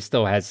category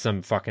still has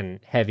some fucking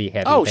heavy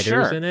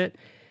hitters in it.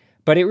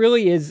 But it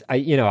really is,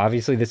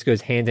 obviously this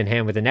goes hand in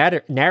hand with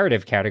the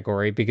narrative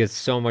category because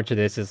so much of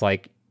this is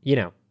like,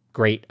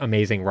 great,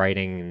 amazing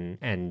writing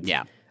and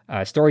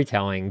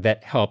storytelling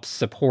that helps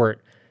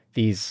support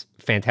these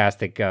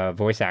fantastic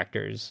voice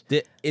actors.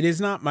 It is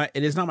not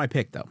my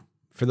pick though.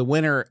 For the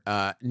winner,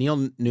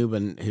 Neil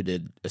Newbon, who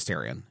did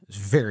Asterion, is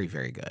very,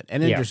 very good.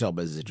 And Idris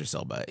Elba is Idris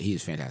Elba.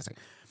 He's fantastic.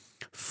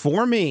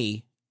 For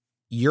me,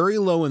 Yuri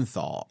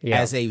Lowenthal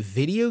as a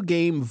video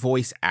game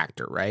voice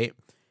actor, right?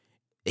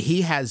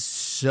 He has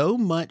so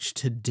much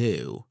to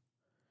do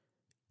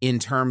in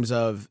terms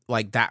of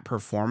like that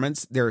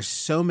performance. There are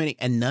so many,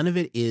 and none of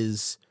it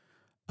is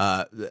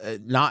not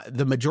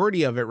the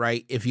majority of it,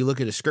 right? If you look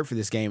at a script for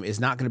this game,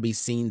 is not going to be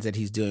scenes that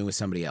he's doing with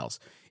somebody else.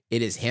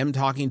 It is him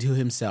talking to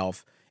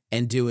himself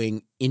and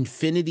doing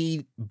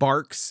infinity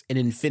barks and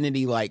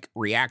infinity like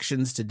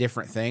reactions to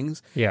different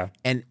things. Yeah.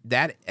 And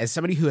that, as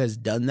somebody who has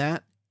done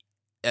that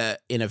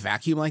in a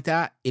vacuum like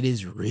that, it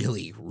is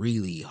really,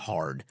 really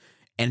hard.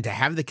 And to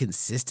have the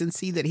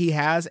consistency that he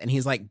has, and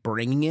he's like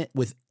bringing it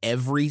with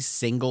every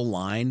single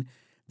line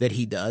that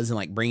he does and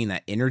like bringing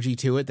that energy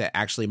to it that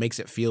actually makes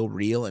it feel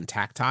real and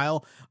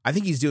tactile. I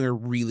think he's doing a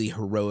really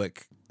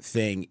heroic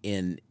thing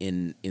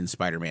in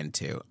Spider-Man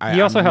 2.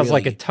 He also has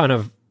like a ton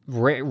of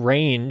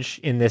range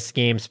in this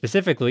game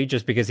specifically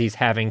just because he's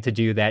having to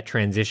do that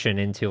transition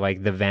into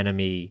like the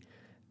Venomy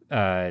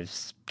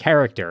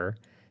character.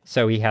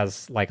 So he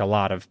has like a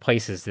lot of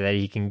places that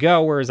he can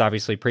go, whereas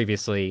obviously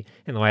previously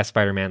in the last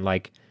Spider-Man,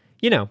 like,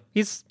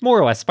 he's more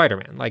or less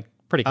Spider-Man, like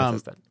pretty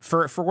consistent.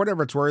 For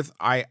whatever it's worth,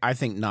 I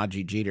think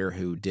Najee Jeter,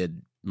 who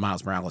did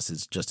Miles Morales,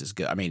 is just as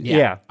good. I mean,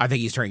 I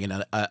think he's turning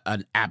in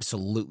an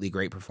absolutely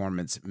great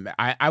performance.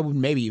 I would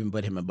maybe even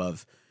put him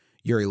above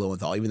Yuri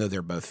Lowenthal, even though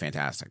they're both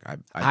fantastic.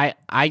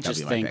 I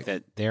just think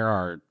that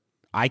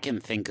I can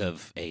think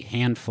of a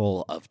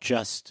handful of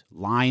just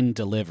line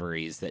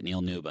deliveries that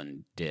Neil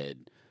Newbon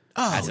did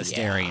as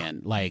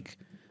Asterion. Like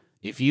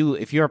if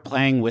you're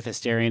playing with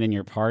Asterion in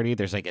your party,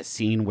 there's like a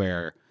scene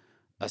where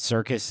a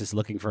circus is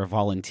looking for a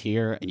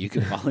volunteer, and you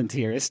can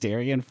volunteer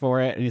Asterion for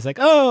it. And he's like,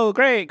 "Oh,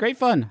 great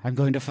fun! I'm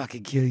going to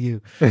fucking kill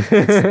you."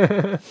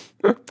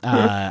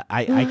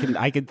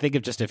 I can think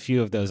of just a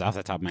few of those off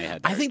the top of my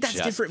head. I think that's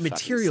different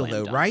material,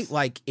 though, right?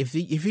 Like if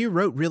you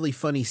wrote really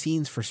funny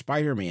scenes for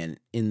Spider-Man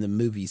in the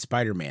movie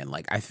Spider-Man,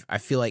 like I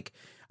feel like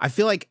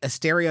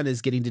Asterion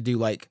is getting to do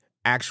like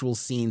actual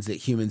scenes that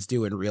humans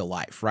do in real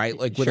life, right?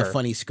 Like with a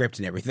funny script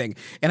and everything.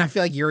 And I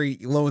feel like Yuri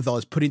Lowenthal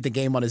is putting the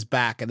game on his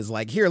back and is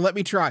like, here, let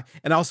me try.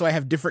 And also I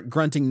have different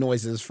grunting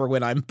noises for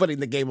when I'm putting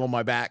the game on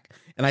my back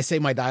and I say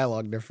my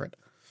dialogue different.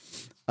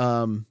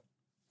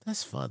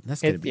 That's fun.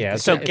 That's going to be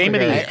so game of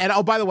the year. And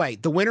oh, by the way,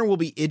 the winner will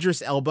be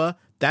Idris Elba.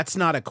 That's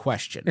not a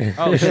question.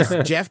 Oh,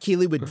 Jeff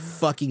Keighley would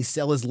fucking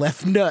sell his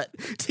left nut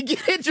to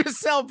get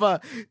Idris Elba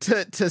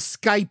to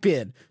Skype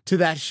in to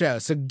that show.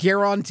 So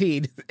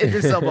guaranteed,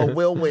 Idris Elba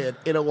will win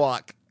in a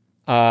walk.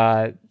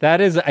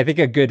 That is, I think,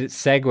 a good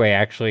segue,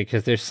 actually,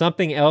 because there's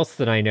something else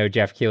that I know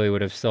Jeff Keighley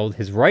would have sold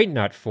his right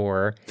nut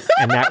for,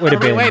 and that would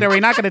have been... Wait, are we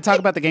not going to talk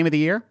about the Game of the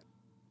Year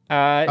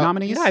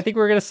nominees? No, I think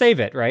we're going to save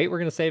it, right? We're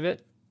going to save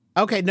it?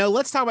 Okay, no,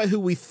 let's talk about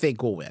who we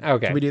think will win.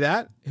 Okay. Can we do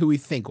that? Who we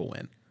think will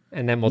win.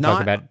 And then we'll talk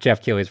about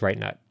Jeff Keighley's right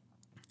nut.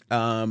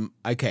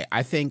 Okay,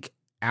 I think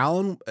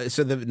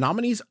so the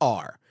nominees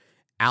are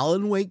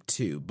Alan Wake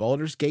 2,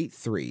 Baldur's Gate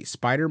 3,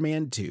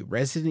 Spider-Man 2,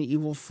 Resident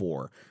Evil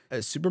 4,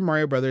 Super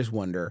Mario Brothers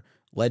Wonder,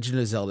 Legend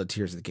of Zelda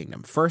Tears of the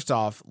Kingdom. First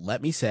off,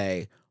 let me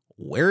say,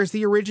 where's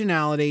the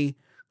originality?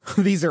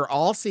 These are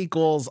all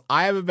sequels.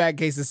 I have a bad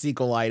case of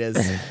sequelitis.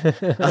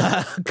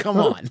 Come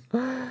on.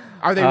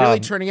 Are they really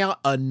turning out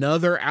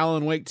another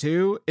Alan Wake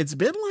 2? It's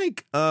been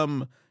like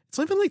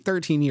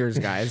 13 years,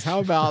 guys. How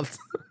about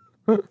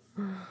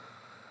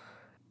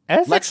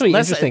That's actually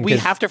interesting. We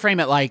have to frame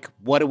it like,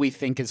 what do we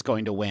think is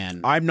going to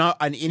win? I'm not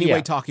in any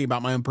way talking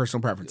about my own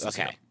personal preferences.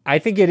 Okay. I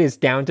think it is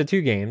down to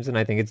 2 games, and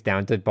I think it's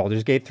down to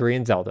Baldur's Gate 3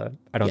 and Zelda.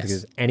 I don't think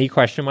there's any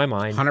question in my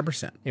mind.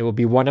 100%. It will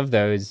be one of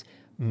those.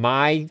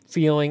 My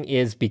feeling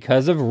is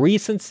because of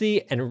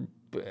recency, and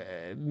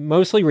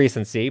mostly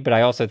recency, but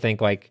I also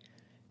think like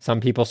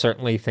some people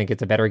certainly think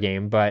it's a better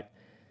game, but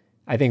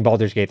I think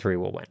Baldur's Gate 3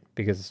 will win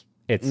because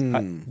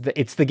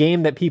it's the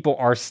game that people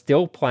are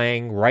still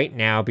playing right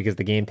now because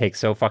the game takes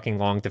so fucking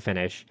long to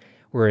finish.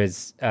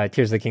 Whereas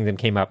Tears of the Kingdom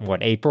came out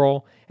in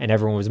April, and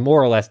everyone was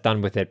more or less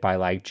done with it by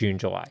like June,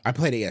 July. I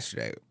played it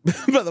yesterday,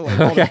 by the way.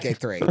 Baldur's Gate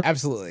 3,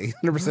 absolutely,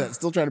 100%.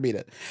 Still trying to beat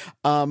it.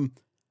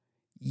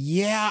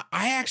 Yeah,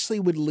 I actually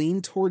would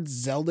lean towards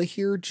Zelda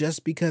here,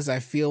 just because I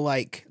feel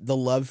like the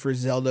love for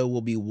Zelda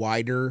will be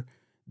wider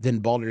than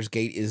Baldur's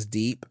Gate is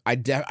deep. I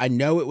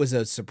know it was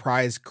a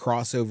surprise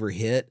crossover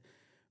hit,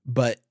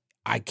 but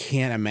I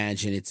can't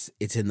imagine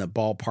it's in the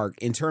ballpark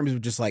in terms of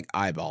just like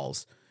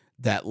eyeballs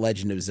that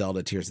Legend of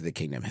Zelda Tears of the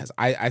Kingdom has.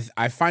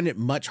 I find it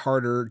much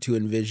harder to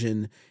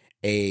envision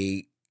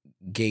a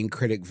game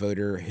critic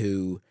voter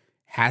who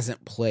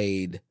hasn't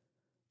played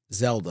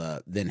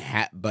Zelda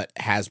but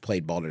has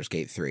played Baldur's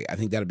Gate 3. I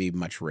think that'd be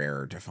much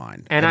rarer to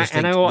find. And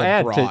I will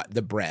add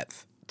the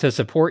breadth to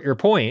support your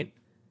point.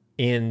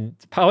 In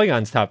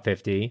Polygon's top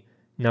 50,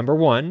 number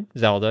 1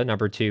 Zelda,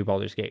 number 2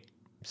 Baldur's Gate.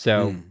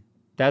 So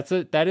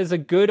that is a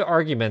good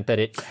argument that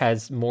it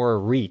has more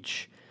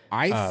reach.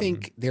 I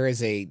think there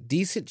is a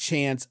decent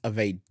chance of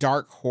a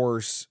dark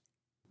horse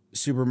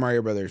Super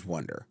Mario Brothers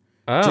Wonder.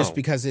 Oh. Just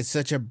because it's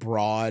such a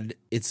broad,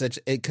 because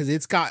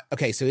it's got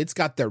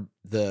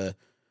the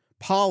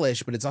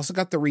polish, but it's also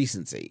got the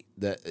recency.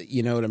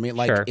 You know what I mean?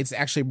 Like It's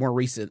actually more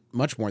recent,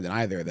 much more than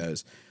either of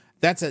those.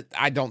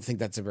 I don't think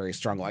that's a very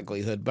strong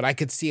likelihood, but I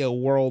could see a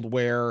world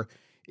where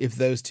if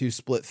those two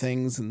split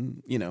things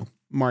and,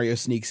 Mario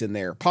sneaks in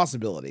there,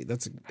 possibility.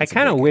 I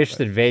kind of wish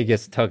that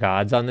Vegas took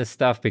odds on this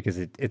stuff because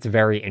it's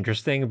very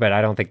interesting, but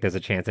I don't think there's a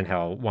chance in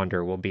hell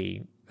Wonder will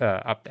be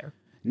up there.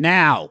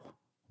 Now,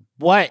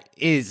 what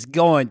is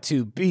going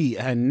to be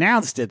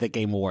announced at the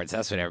Game Awards?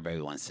 That's what everybody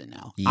wants to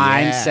know. Yes.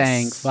 I'm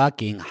saying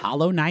fucking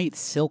Hollow Knight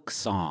Silk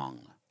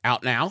Song.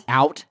 Out now?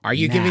 Out. Are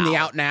you giving the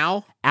out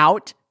now?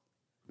 Out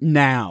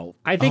now.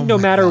 I think no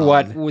matter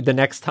what, the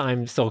next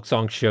time Silk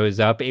Song shows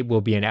up, it will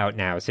be an out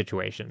now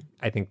situation.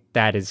 I think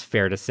that is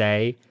fair to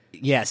say.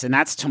 Yes, and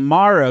that's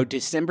tomorrow,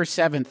 December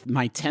 7th,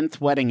 my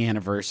 10th wedding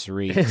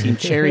anniversary. Team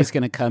Cherry's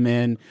going to come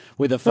in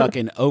with a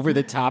fucking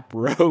over-the-top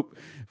rope,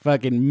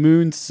 fucking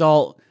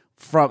moonsault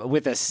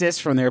with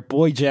assists from their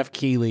boy Jeff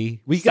Keighley.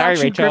 We got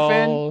you,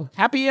 Rachel. Griffin.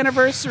 Happy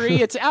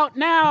anniversary. It's out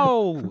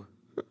now.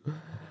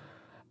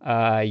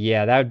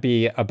 Yeah, that would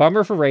be a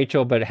bummer for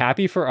Rachel, but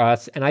happy for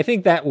us. And I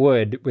think that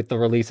would, with the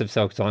release of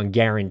Silk Song,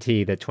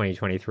 guarantee that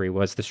 2023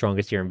 was the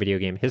strongest year in video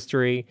game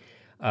history.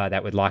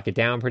 That would lock it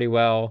down pretty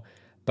well.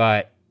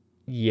 But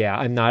yeah,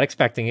 I'm not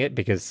expecting it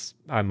because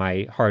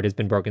my heart has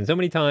been broken so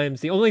many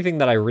times. The only thing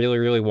that I really,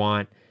 really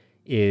want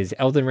is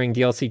Elden Ring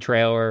DLC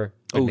trailer.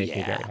 Would make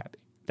me very happy.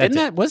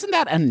 Wasn't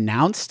that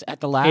announced at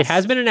the last? It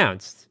has been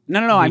announced.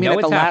 No. I mean, at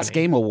the last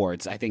Game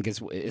Awards, I think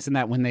isn't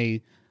that when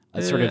they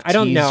sort of I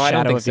don't know. I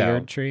don't think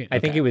so. Tree? I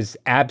think it was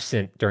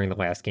absent during the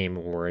last Game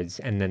Awards,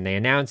 and then they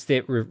announced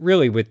it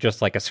really with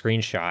just like a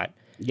screenshot.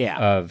 Yeah.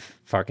 of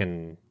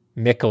fucking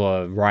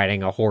Mikola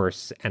riding a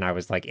horse, and I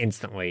was like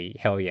instantly,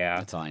 hell yeah.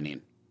 That's all I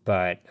need.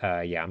 But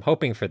yeah, I'm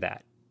hoping for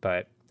that.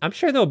 But I'm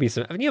sure there'll be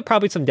some,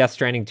 probably some Death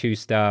Stranding 2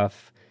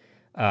 stuff.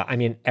 I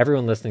mean,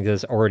 everyone listening to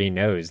this already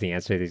knows the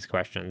answer to these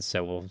questions,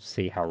 so we'll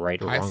see how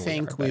right or wrong I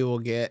think we will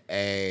get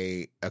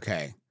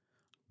okay.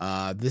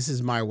 This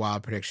is my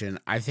wild prediction.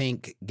 I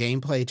think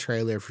gameplay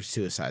trailer for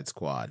Suicide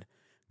Squad,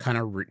 kind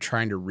of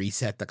trying to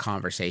reset the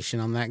conversation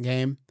on that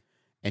game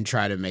and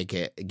try to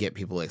get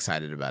people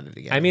excited about it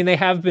again. I mean, they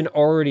have been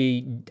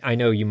already, I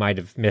know you might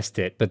have missed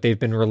it, but they've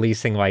been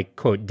releasing like,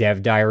 quote,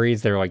 dev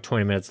diaries. They're like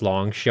 20 minutes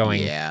long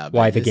showing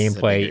why the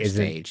gameplay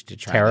isn't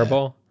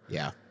terrible.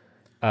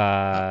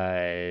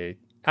 I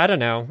don't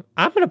know.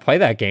 I'm going to play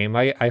that game.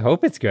 I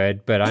hope it's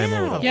good, but I'm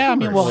a little I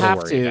mean, we'll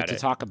have to to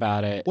talk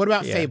about it. What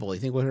about Fable?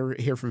 You think we'll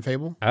hear from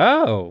Fable?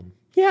 Oh,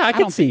 yeah, I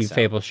can don't see think so.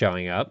 Fable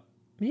showing up.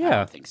 Yeah. I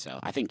don't think so.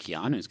 I think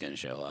Keanu's going to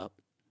show up.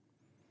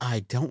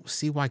 I don't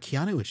see why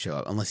Keanu would show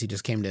up unless he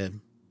just came to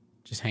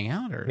just hang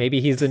out, or Maybe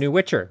he's the new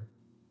Witcher.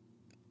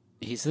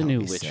 He's the new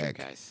That'd be Witcher, sick.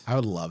 guys. I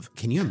would love.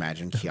 Can you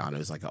imagine Keanu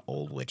as like an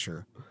old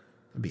Witcher?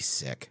 That'd be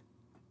sick.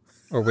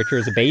 Or Witcher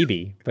is a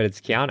baby, but it's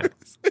Keanu.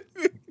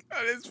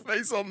 Got his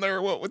face on there,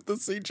 what with the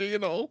CG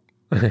and all.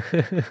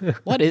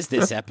 What is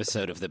this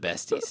episode of the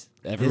Besties?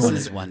 Everyone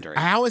is wondering.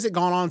 How has it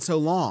gone on so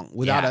long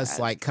without Yeah. us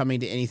like coming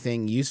to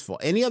anything useful?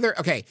 Any other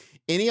pie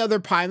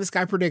in the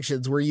sky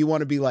predictions where you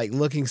want to be like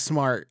looking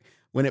smart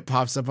when it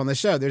pops up on the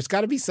show? There's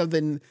got to be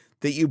something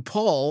that you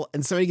pull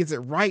and somebody gets it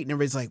right and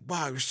everybody's like,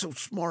 wow, you're so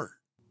smart.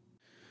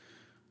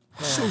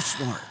 So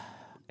smart.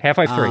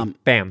 Half-Life 3.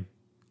 Bam.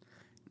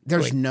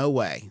 There's no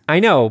way. I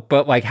know,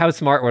 but like, how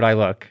smart would I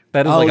look?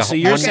 That is like so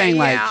you're one- saying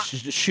yeah.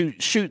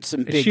 like shoot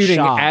some big shooting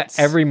shots.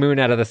 every moon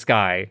out of the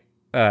sky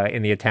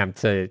in the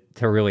attempt to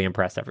really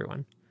impress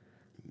everyone.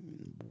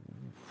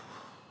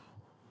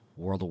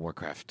 World of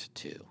Warcraft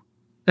 2.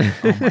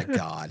 Oh my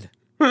God.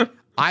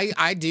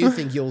 I do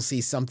think you'll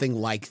see something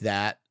like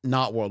that.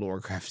 Not World of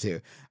Warcraft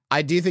 2.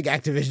 I do think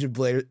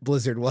Activision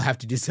Blizzard will have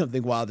to do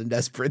something wild and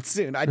desperate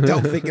soon. I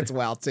don't think it's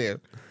WoW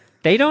 2.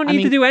 They don't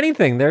need to do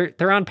anything.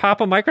 They're on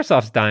Papa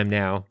Microsoft's dime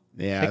now.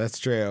 Yeah, that's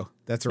true.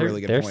 That's a They're-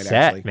 really good they're point,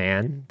 set, actually.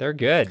 man. They're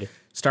good.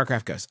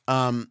 StarCraft goes.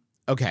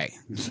 Okay.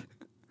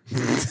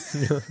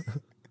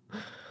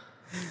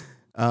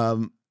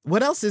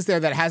 What else is there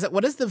that has it?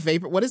 What is the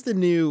vapor? What is the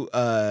new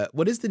Duke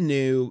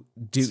Nukem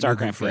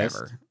StarCraft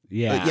Forever?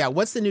 Yeah. Yeah,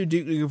 what's the new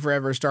Duke Nukem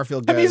Forever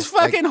Starfield I goes? mean, it's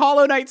fucking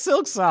Hollow Knight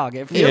Silk Song.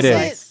 It feels It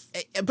like is.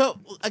 but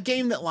a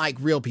game that like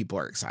real people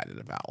are excited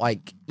about.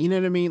 Like, you know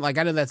what I mean? Like,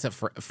 I know that's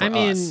for I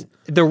mean, us.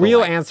 the real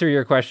like- answer to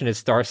your question is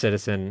Star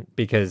Citizen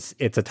because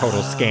it's a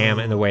total scam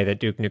in the way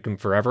that Duke Nukem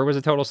Forever was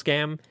a total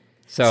scam.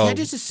 So See, I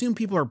just assume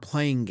people are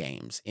playing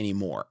games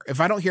anymore. If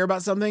I don't hear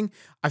about something,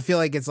 I feel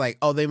like it's like,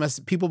 oh,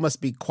 people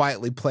must be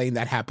quietly playing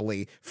that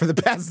happily for the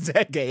past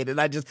decade. And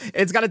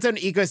it's got its own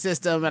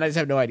ecosystem and I just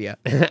have no idea.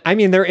 I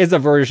mean, there is a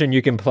version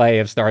you can play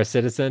of Star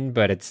Citizen,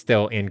 but it's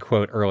still in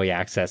quote early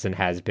access and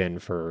has been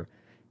for,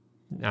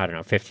 I don't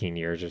know, 15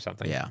 years or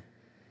something. Yeah.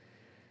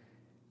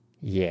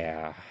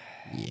 Yeah.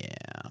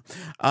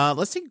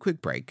 Let's take a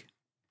quick break.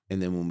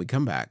 And then when we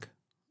come back,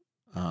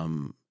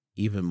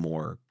 even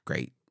more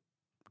great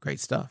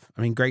stuff.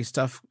 I mean, great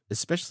stuff,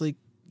 especially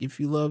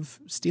if you love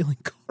stealing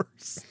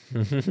cars.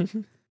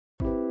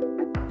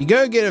 You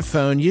go get a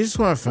phone. You just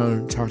want a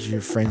phone, talk to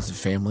your friends and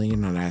family. You're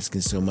not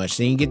asking so much.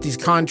 Then you get these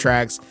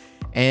contracts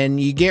and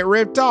you get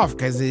ripped off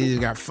because they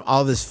got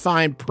all this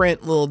fine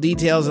print, little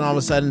details, and all of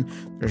a sudden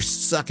they're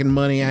sucking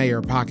money out of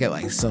your pocket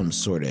like some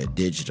sort of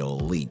digital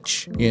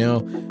leech. You know,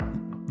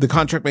 the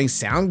contract may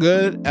sound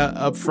good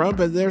up front,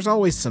 but there's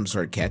always some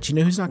sort of catch. You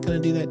know who's not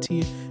going to do that to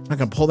you? Not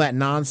going to pull that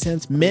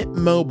nonsense? Mint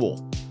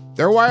Mobile.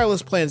 Their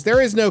wireless plans,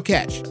 there is no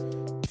catch.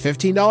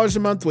 $15 a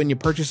month when you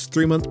purchase a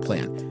 3-month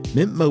plan.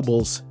 Mint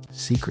Mobile's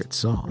secret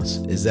sauce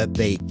is that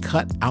they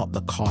cut out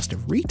the cost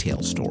of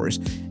retail stores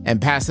and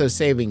pass those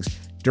savings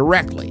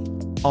directly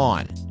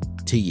on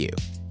to you.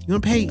 You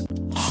want to pay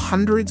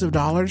hundreds of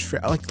dollars for,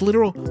 like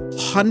literal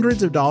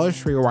hundreds of dollars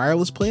for your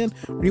wireless plan?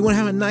 Or do you want to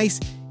have a nice,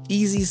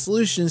 easy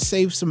solution,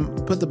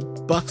 put the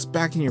bucks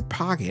back in your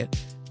pocket,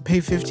 pay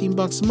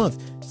 $15 a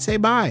month, say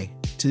bye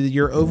to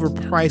your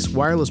overpriced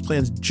wireless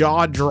plan's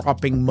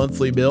jaw-dropping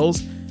monthly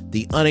bills,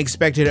 the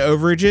unexpected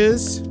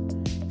overages?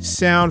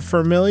 Sound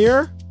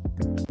familiar?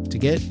 To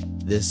get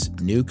this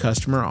new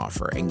customer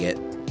offer and get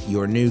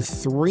your new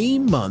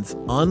 3-month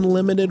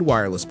unlimited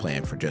wireless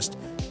plan for just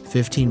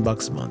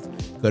 $15 a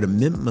month, go to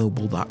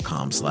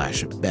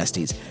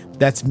mintmobile.com/besties.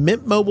 That's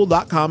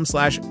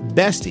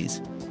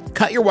mintmobile.com/besties.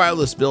 Cut your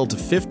wireless bill to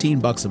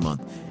 $15 a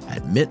month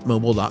at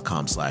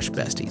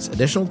mintmobile.com/besties.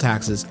 Additional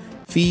taxes,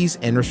 fees,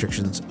 and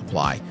restrictions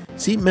apply.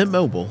 See Mint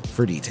Mobile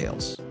for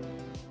details.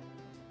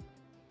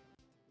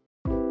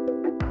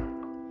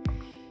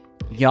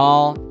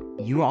 Y'all,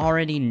 you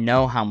already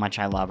know how much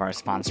I love our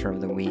sponsor of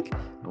the week,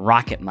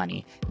 Rocket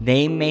Money.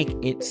 They make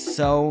it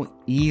so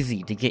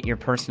easy to get your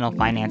personal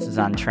finances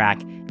on track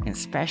and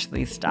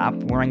especially stop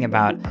worrying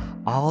about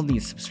all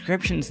these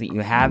subscriptions that you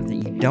have that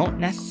you don't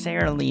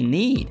necessarily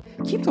need.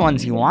 Keep the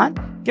ones you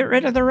want, get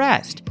rid of the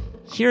rest.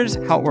 Here's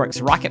how it works.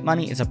 Rocket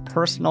Money is a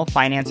personal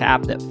finance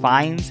app that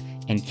finds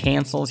and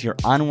cancels your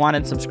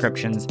unwanted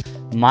subscriptions,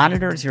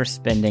 monitors your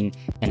spending,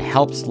 and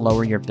helps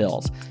lower your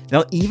bills.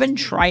 They'll even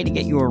try to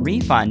get you a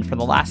refund for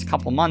the last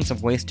couple months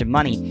of wasted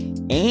money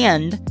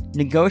and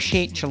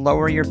negotiate to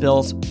lower your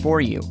bills for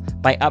you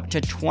by up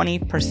to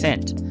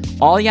 20%.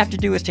 All you have to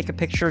do is take a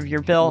picture of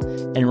your bill,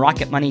 and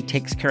Rocket Money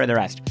takes care of the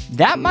rest.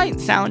 That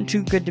might sound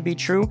too good to be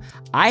true.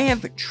 I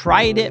have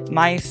tried it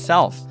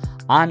myself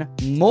on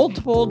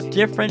multiple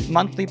different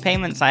monthly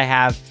payments I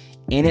have,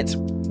 and it's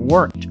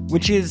worked,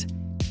 which is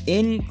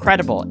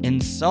incredible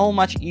and so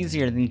much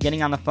easier than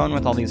getting on the phone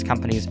with all these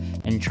companies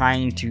and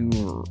trying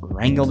to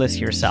wrangle this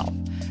yourself.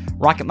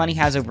 Rocket Money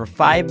has over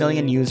 5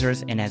 million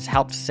users and has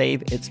helped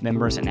save its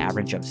members an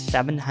average of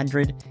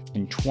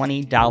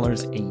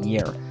 $720 a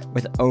year,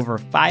 with over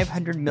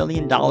 $500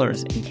 million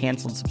in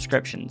canceled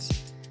subscriptions.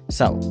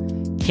 So,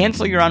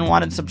 cancel your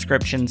unwanted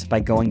subscriptions by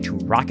going to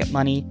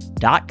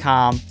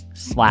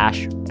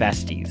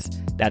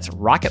rocketmoney.com/besties. That's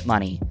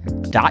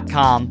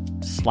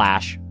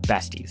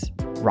rocketmoney.com/besties.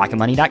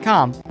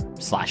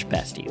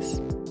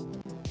 rocketmoney.com/besties.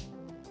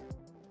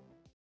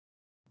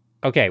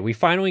 Okay, we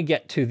finally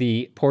get to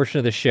the portion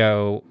of the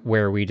show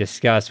where we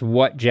discuss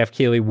what Jeff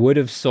Keighley would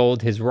have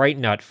sold his right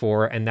nut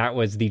for, and that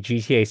was the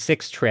GTA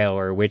 6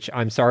 trailer, which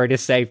I'm sorry to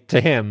say to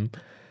him,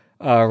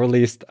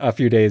 released a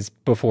few days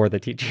before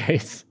the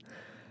TGAs.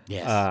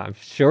 Yes. I'm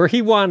sure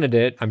he wanted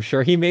it. I'm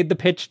sure he made the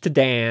pitch to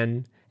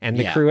Dan and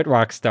the crew at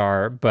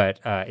Rockstar, but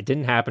it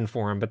didn't happen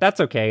for him. But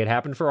that's okay. It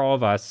happened for all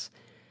of us.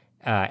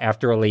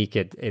 After a leak,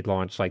 it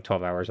launched like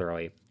 12 hours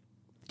early.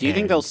 Do you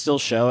think they'll still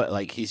show it?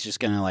 Like, he's just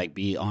going to like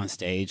be on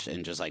stage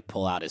and just like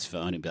pull out his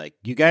phone and be like,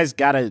 you guys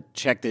got to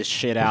check this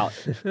shit out.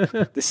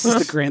 This is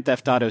the Grand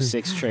Theft Auto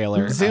 6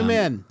 trailer. Zoom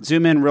in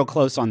real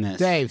close on this.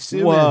 Dave,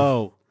 zoom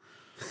Whoa.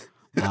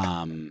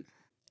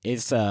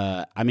 It's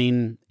I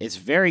mean, it's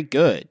very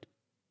good.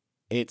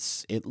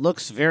 It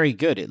looks very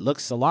good. It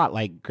looks a lot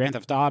like Grand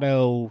Theft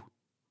Auto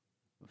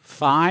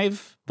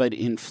 5, but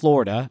in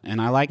Florida, and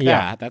I like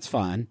that. That's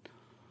fun.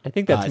 I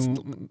think that's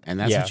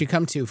what you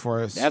come to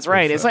for us. That's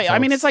right. It's like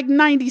it's like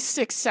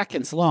 96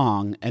 seconds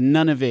long, and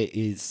none of it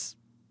is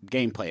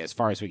gameplay as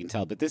far as we can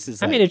tell. But this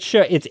is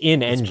it's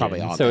in engine, probably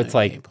all so it's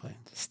like gameplay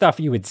stuff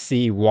you would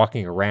see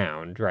walking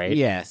around, right?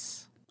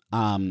 Yes.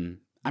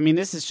 I mean,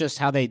 this is just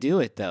how they do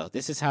it, though.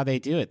 This is how they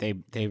do it.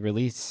 They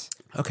release.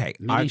 Okay,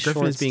 mini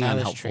Griffin is being short,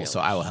 stylish unhelpful, so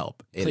trailers. I will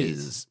help.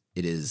 Please.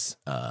 It is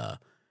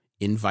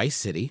in Vice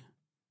City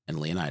and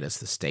Leonidas,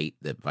 the state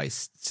that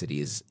Vice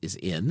City is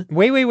in.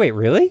 Wait,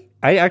 really?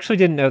 I actually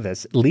didn't know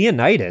this.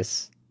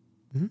 Leonidas?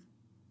 Mm-hmm.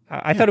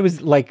 I thought it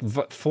was like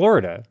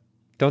Florida.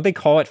 Don't they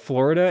call it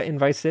Florida in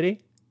Vice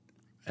City?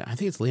 I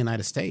think it's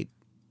Leonidas State.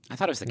 I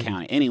thought it was the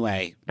county.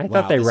 Anyway, I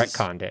thought they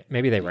retconned it.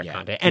 Maybe they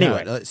retconned it.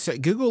 Anyway, So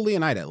Google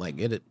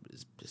Leonida.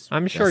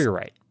 I'm sure you're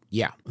right.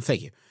 Yeah,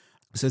 thank you.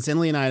 So it's in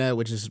Leonida,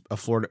 which is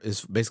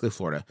basically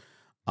Florida.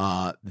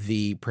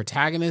 The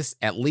protagonist,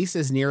 at least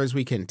as near as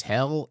we can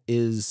tell,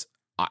 is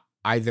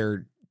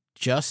either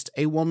just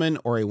a woman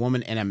or a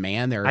woman and a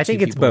man. I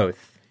think it's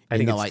both. I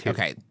think it's two.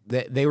 Okay.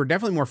 They were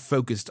definitely more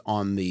focused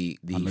on the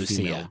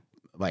Lucia.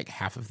 like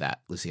half of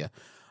that, Lucia.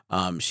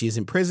 She's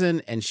in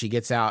prison and she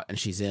gets out and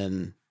she's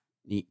in,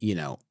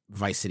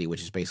 Vice City,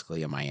 which is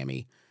basically a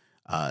Miami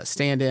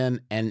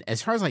stand-in. And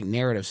as far as like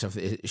narrative stuff,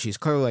 she's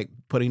clearly like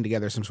putting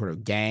together some sort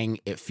of gang.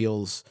 It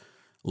feels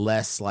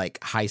less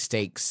like high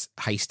stakes,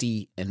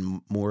 heisty,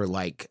 and more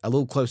like a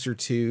little closer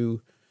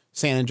to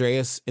San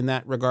Andreas in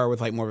that regard,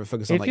 with like more of a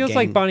focus on it like feels gang.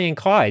 like Bonnie and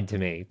Clyde to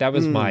me. That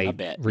was my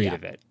read yeah.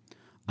 of it.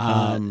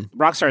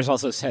 Rockstar has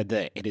also said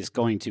that it is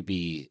going to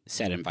be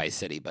set in Vice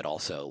City, but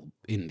also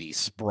in the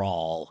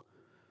sprawl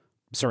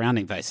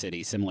surrounding Vice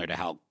City, similar to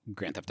how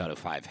Grand Theft Auto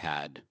 5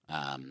 had.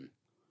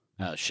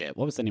 What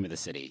was the name of the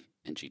city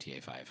in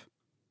GTA 5?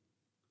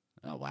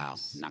 Oh wow,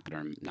 not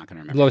gonna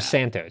remember. Los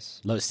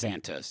Santos. Los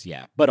Santos,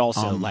 yeah, but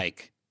also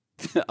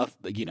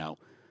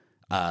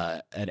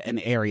an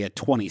area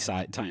 20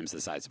 times the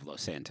size of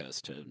Los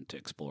Santos to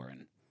explore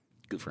and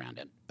goof around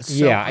in.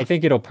 I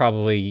think it'll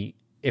probably,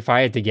 if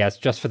I had to guess,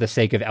 just for the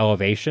sake of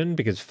elevation,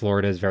 because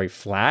Florida is very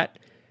flat,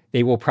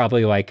 they will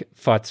probably like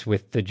futz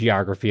with the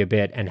geography a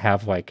bit and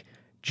have like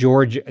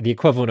Georgia, the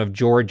equivalent of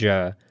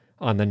Georgia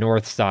on the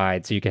north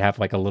side, so you could have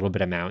like a little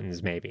bit of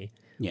mountains, maybe.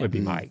 Would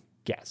be my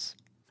guess.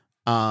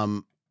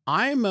 I'm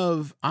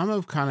of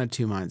kind of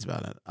two minds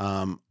about it.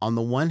 On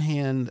the one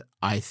hand,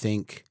 I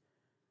think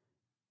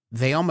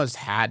they almost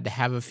had to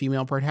have a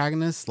female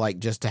protagonist, like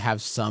just to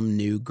have some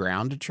new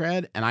ground to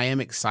tread. And I am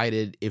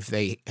excited if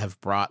they have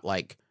brought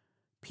like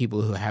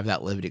people who have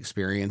that lived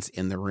experience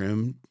in the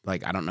room.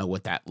 Like, I don't know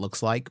what that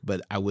looks like,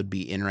 but I would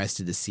be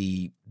interested to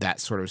see that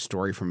sort of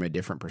story from a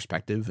different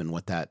perspective and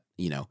what that,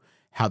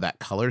 how that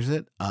colors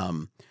it.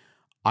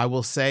 I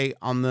will say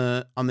on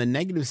the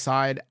negative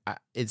side,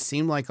 it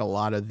seemed like a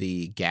lot of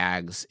the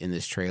gags in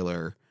this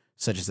trailer,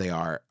 such as they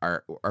are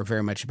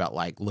very much about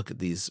like, look at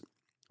these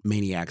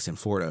maniacs in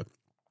Florida,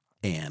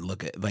 and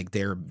look at like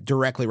they're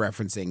directly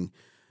referencing,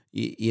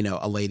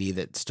 a lady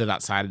that stood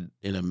outside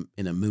in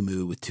a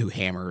muumuu with two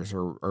hammers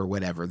or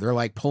whatever. They're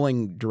like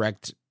pulling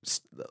direct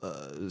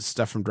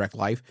stuff from direct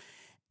life,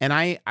 and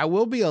I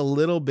will be a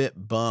little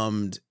bit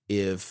bummed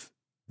if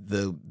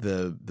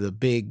the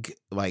big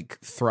like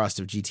thrust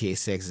of GTA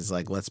 6 is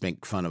like, let's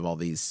make fun of all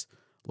these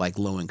like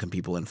low income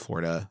people in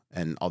Florida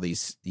and all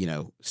these,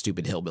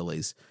 stupid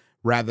hillbillies,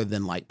 rather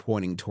than like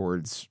pointing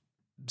towards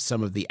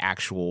some of the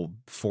actual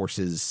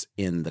forces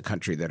in the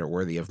country that are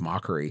worthy of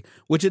mockery,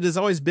 which it has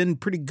always been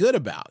pretty good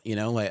about,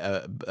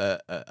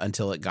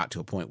 until it got to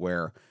a point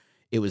where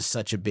it was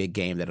such a big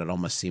game that it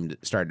almost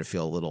started to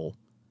feel a little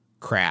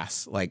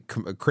crass, like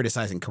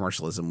criticizing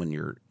commercialism when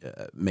you're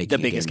making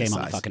the biggest game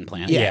on the fucking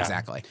planet. Yeah,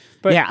 exactly.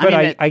 But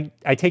Yeah,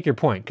 I take your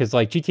point, because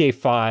like GTA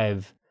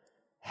 5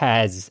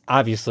 has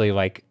obviously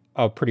like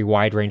a pretty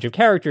wide range of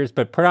characters,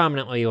 but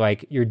predominantly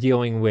like you're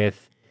dealing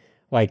with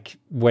like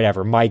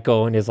whatever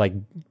Michael and his like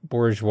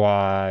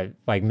bourgeois,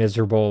 like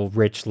miserable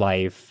rich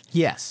life.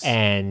 Yes.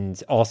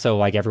 And also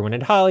like everyone in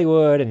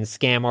Hollywood and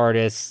scam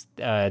artists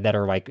that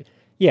are like,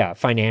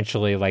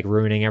 financially like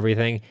ruining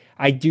everything.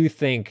 I do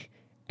think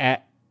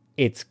at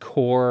its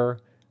core,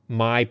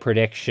 my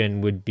prediction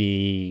would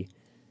be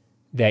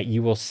that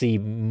you will see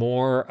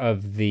more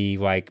of the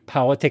like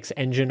politics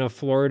engine of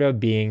Florida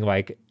being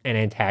like an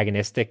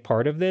antagonistic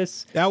part of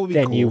this than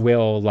cool. you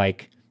will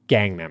like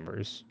gang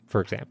members,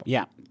 for example.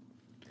 Yeah.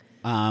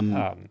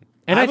 And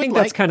I think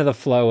that's kind of the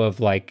flow of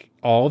like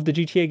all of the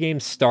GTA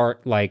games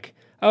start like,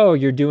 oh,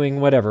 you're doing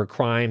whatever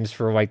crimes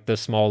for like the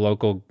small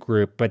local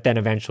group, but then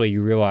eventually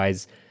you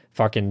realize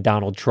fucking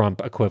Donald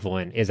Trump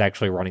equivalent is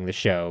actually running the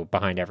show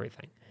behind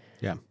everything.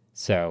 Yeah.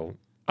 So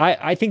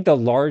I think the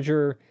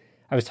larger,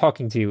 I was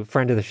talking to a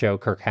friend of the show,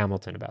 Kirk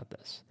Hamilton, about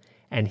this.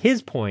 And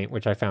his point,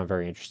 which I found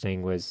very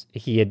interesting, was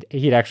he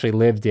had actually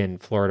lived in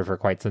Florida for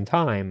quite some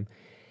time.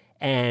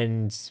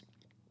 And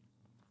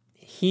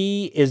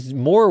he is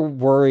more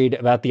worried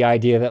about the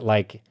idea that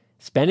like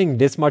spending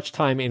this much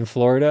time in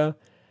Florida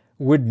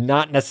would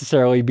not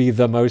necessarily be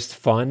the most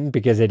fun,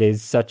 because it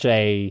is such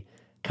a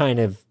kind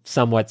of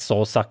somewhat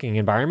soul-sucking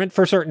environment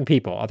for certain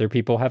people. Other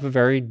people have a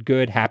very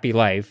good, happy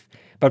life.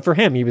 But for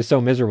him, he was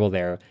so miserable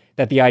there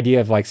that the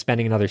idea of like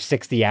spending another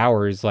 60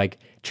 hours like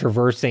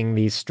traversing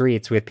these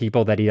streets with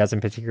people that he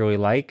doesn't particularly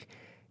like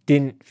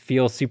didn't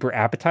feel super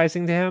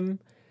appetizing to him,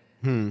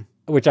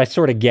 which I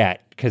sort of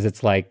get, because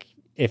it's like,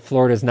 if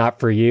Florida's not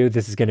for you,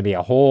 this is going to be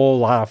a whole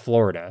lot of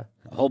Florida.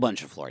 A whole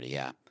bunch of Florida,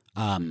 yeah.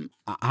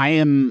 I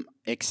am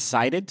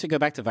excited to go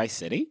back to Vice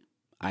City.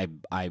 I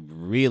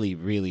really,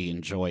 really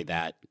enjoy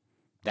that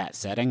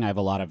setting. I have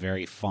a lot of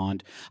very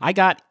fond... I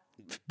got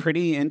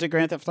pretty into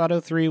Grand Theft Auto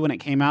 3 when it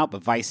came out,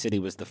 but Vice City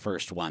was the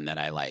first one that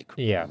I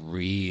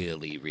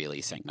really,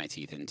 really sank my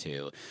teeth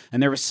into.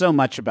 And there was so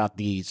much about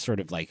the sort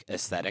of like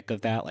aesthetic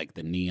of that, like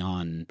the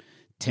neon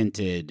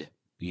tinted,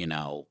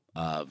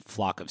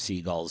 flock of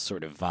seagulls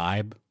sort of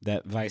vibe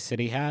that Vice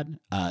City had.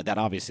 That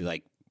obviously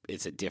like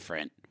it's a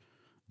different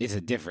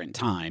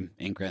time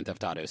in Grand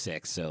Theft Auto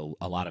 6, so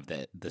a lot of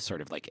the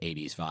sort of like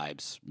 80s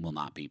vibes will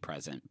not be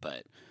present.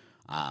 But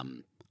I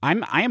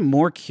am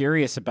more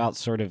curious about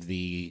sort of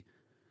the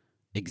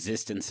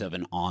existence of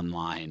an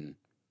online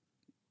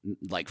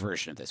like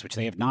version of this, which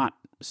they have not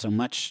so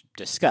much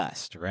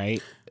discussed,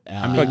 right?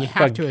 I mean, you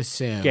have to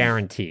assume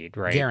guaranteed,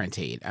 right?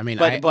 Guaranteed. I mean,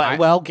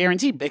 well,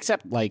 guaranteed.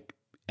 Except like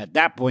at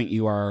that point,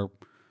 you are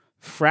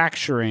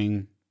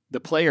fracturing the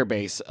player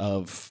base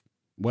of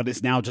what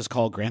is now just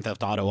called Grand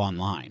Theft Auto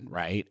Online,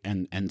 right?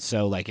 And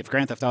so like if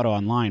Grand Theft Auto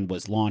Online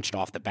was launched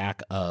off the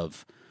back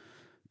of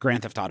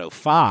Grand Theft Auto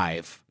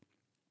 5,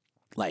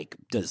 like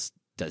does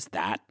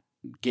that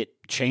get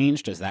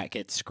changed? Does that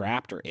get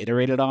scrapped or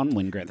iterated on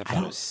when Grand Theft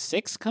Auto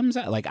 6 comes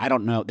out? Like I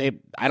don't know.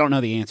 I don't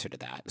know the answer to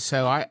that.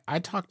 So I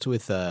talked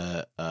with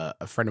a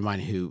friend of mine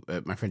who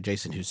my friend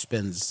Jason, who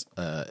spends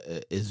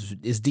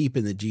is deep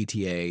in the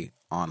GTA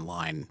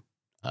Online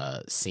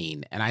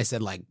scene, and I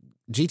said like,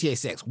 GTA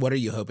 6, what are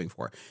you hoping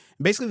for?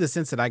 And basically, the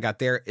sense that I got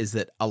there is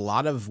that a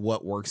lot of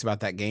what works about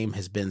that game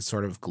has been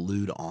sort of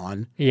glued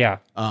on. Yeah.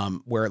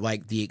 Where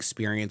like the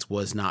experience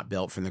was not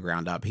built from the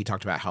ground up. He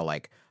talked about how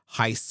like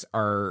heists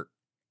are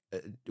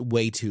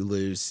way too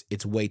loose.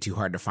 It's way too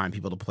hard to find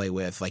people to play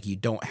with. Like you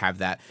don't have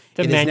that.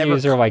 The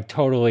menus are like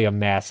totally a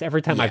mess.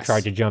 Every time I've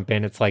tried to jump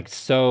in, it's like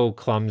so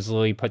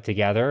clumsily put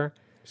together.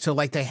 So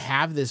like they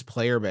have this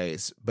player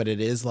base, but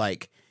it is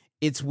like,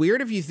 it's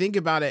weird if you think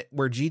about it,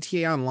 where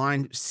GTA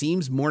Online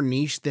seems more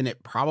niche than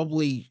it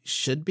probably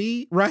should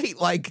be, right?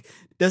 Like,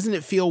 doesn't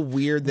it feel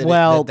weird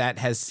that that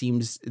has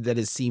seemed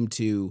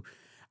to?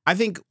 I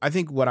think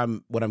what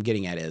I'm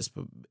getting at is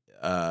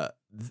I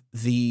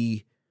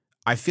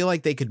feel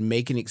like they could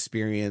make an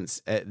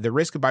experience. The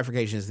risk of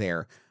bifurcation is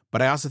there,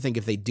 but I also think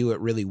if they do it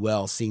really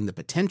well, seeing the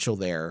potential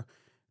there,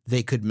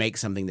 they could make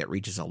something that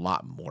reaches a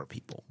lot more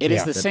people. It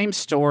is the same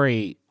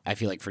story, I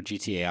feel like, for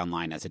GTA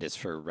Online as it is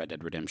for Red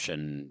Dead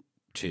Redemption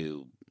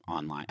 2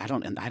 online.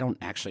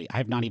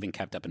 I've not even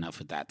kept up enough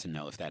with that to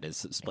know if that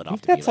is split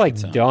off. That's like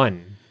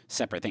done.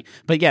 separate thing.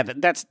 But yeah,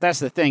 that's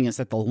the thing, is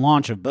that the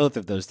launch of both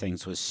of those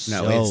things was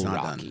so it's not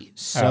rocky, done.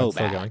 so it's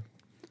still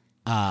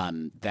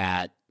bad,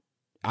 that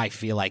I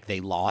feel like they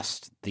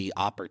lost the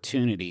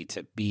opportunity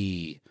to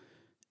be,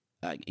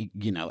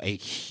 a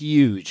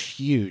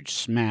huge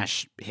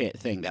smash hit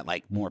thing that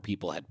like more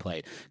people had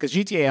played. Because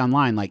GTA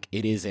Online, like,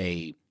 it is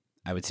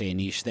I would say a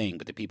niche thing,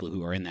 but the people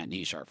who are in that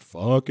niche are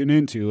fucking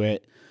into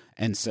it.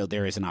 And so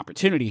there is an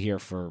opportunity here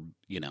for,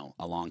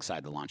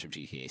 alongside the launch of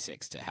GTA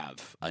 6 to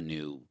have a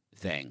new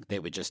thing. They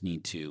would just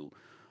need to,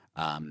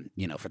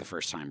 for the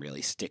first time,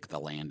 really stick the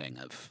landing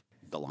of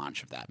the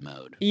launch of that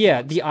mode.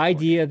 Yeah, the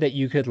idea that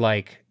you could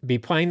like be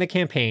playing the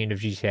campaign of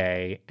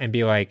GTA and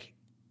be like,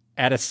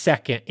 in a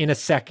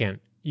second,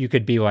 you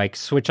could be like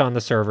switch on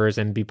the servers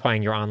and be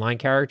playing your online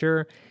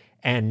character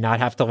and not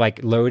have to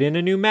like load in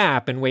a new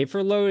map and wait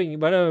for loading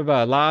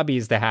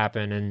lobbies to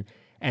happen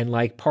and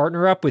like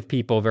partner up with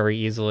people very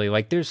easily.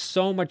 Like there's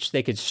so much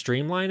they could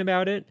streamline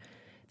about it.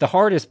 The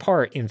hardest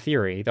part, in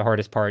theory,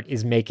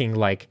 is making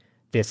like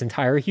this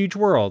entire huge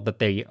world that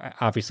they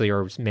obviously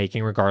are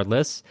making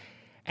regardless,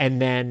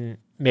 and then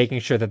making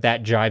sure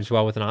that jives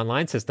well with an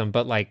online system.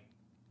 But like,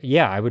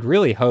 yeah, I would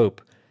really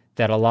hope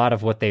that a lot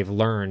of what they've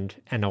learned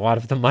and a lot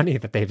of the money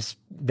that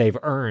they've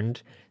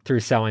earned through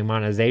selling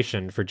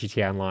monetization for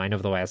GTA Online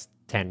over the last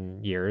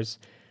 10 years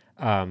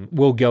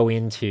will go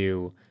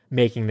into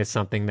making this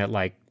something that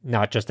like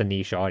not just a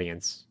niche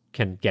audience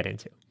can get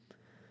into.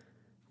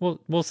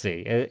 We'll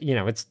see.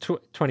 It's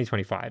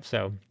 2025,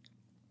 so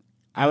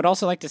I would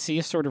also like to see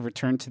a sort of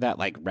return to that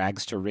like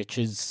rags to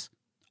riches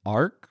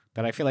arc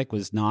that I feel like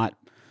was not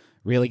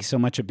really so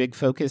much a big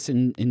focus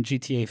in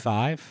GTA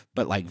 5,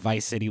 but like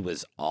Vice City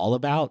was all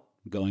about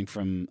going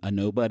from a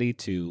nobody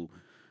to,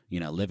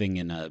 living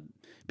in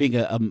being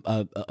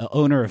a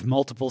owner of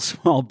multiple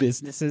small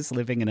businesses,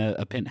 living in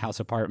a penthouse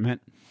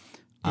apartment.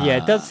 Yeah,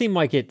 it does seem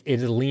like it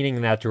is leaning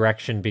in that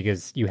direction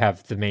because you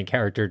have the main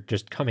character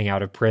just coming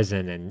out of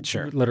prison and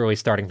literally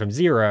starting from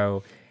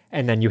zero,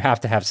 and then you have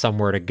to have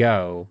somewhere to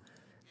go.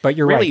 But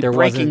you're really right, there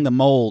breaking wasn't the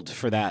mold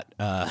for that.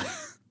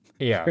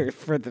 Yeah,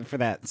 for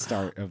that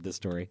start of the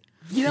story.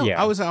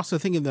 I was also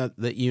thinking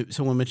that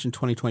someone mentioned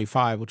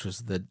 2025, which was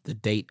the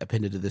date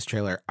appended to this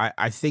trailer.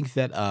 I think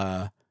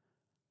that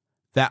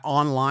that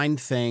online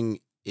thing,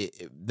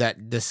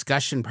 that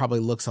discussion probably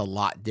looks a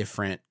lot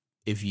different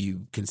if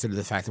you consider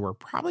the fact that we're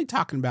probably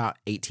talking about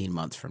 18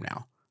 months from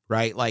now,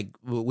 right? Like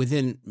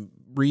within,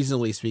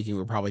 reasonably speaking,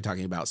 we're probably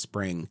talking about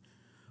spring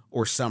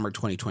or summer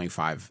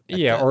 2025.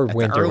 Or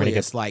winter when it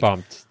gets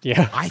bumped.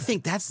 Yeah, I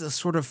think that's the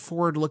sort of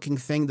forward-looking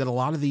thing that a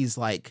lot of these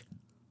like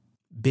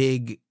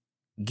big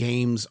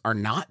games are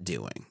not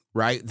doing,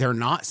 right? They're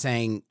not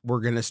saying we're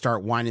going to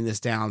start winding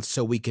this down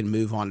so we can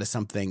move on to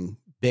something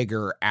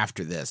bigger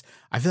after this.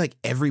 I feel like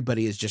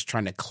everybody is just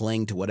trying to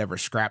cling to whatever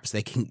scraps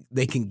they can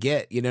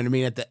get, you know what I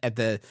mean?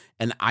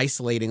 And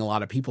isolating a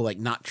lot of people, like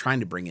not trying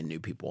to bring in new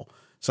people.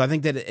 So I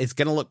think that it's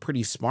going to look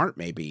pretty smart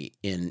maybe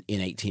in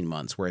 18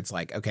 months where it's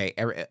like, okay,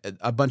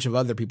 a bunch of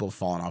other people have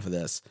fallen off of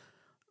this.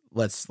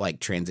 Let's like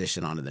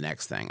transition on to the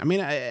next thing. I mean,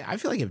 I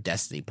feel like if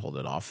Destiny pulled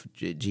it off,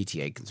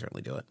 GTA can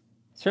certainly do it.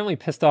 Certainly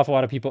pissed off a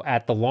lot of people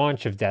at the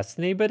launch of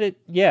Destiny, but it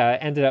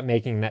ended up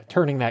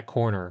turning that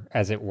corner,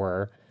 as it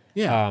were.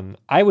 Yeah.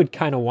 I would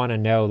kind of want to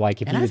know,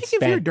 like, if if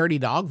you're a dirty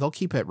dog, they'll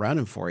keep it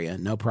running for you,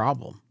 no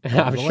problem.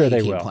 I'm sure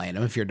they will. Keep playing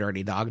them if you're a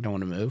dirty dog, don't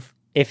want to move.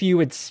 If you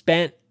had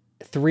spent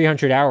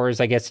 300 hours,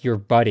 I guess your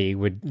buddy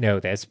would know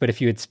this, but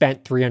if you had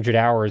spent 300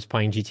 hours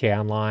playing GTA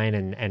Online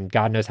and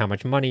God knows how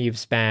much money you've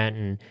spent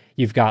and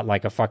you've got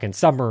like a fucking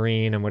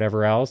submarine and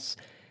whatever else,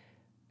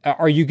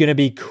 are you going to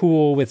be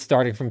cool with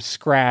starting from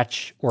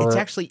scratch? Or it's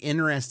actually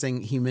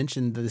interesting. He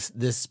mentioned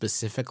this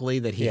specifically,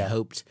 that he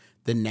hoped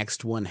the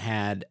next one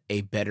had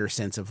a better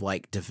sense of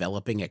like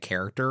developing a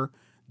character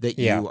that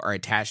you are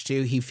attached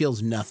to. He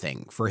feels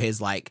nothing for his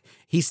like,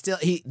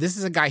 this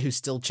is a guy who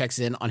still checks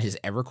in on his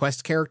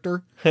EverQuest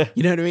character.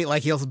 You know what I mean?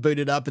 Like he'll boot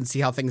it up and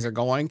see how things are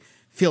going.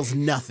 Feels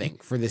nothing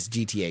for this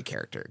GTA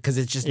character because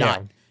it's just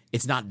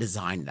it's not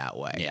designed that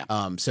way.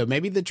 Yeah. So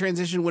maybe the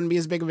transition wouldn't be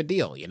as big of a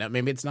deal.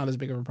 Maybe it's not as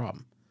big of a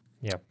problem.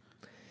 Yeah.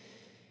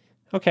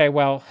 Okay,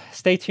 well,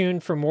 stay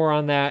tuned for more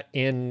on that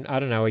in, I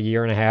don't know, a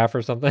year and a half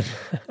or something.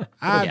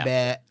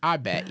 I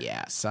bet,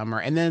 yeah, summer.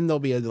 And then there'll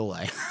be a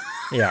delay.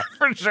 Yeah.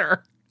 For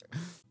sure.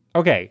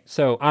 Okay,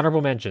 so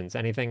honorable mentions.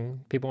 Anything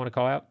people want to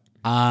call out?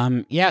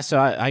 So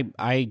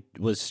I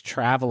was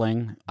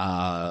traveling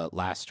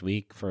last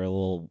week for a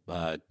little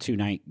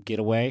 2-night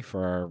getaway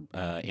for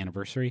our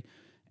anniversary,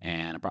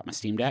 and I brought my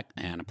Steam Deck,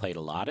 and I played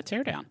a lot of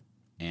Teardown.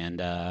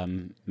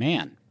 And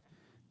man,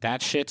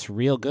 that shit's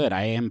real good.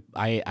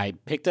 I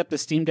picked up the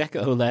Steam Deck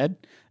OLED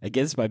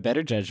against my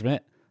better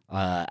judgment,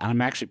 and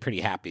I'm actually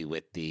pretty happy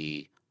with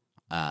the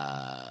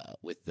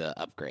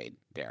upgrade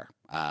there.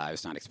 I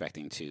was not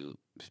expecting to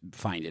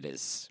find it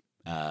as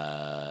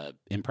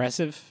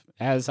impressive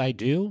as I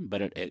do,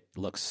 but it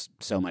looks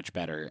so much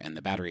better, and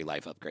the battery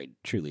life upgrade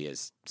truly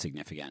is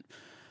significant.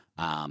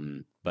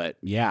 But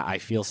yeah, I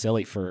feel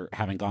silly for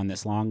having gone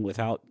this long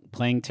without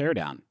playing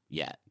Teardown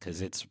yet,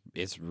 because it's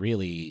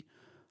really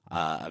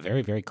A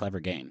very, very clever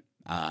game.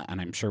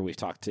 And I'm sure we've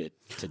talked to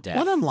death.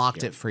 What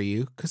unlocked it for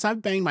you? Because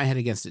I've banged my head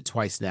against it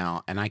twice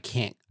now, and I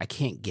can't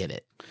get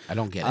it. I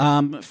don't get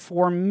it.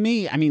 For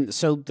me, I mean,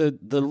 so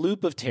the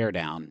loop of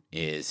Teardown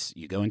is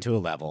you go into a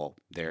level,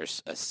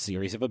 there's a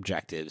series of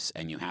objectives,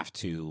 and you have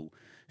to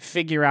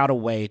figure out a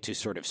way to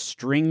sort of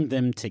string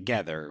them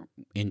together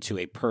into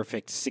a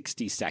perfect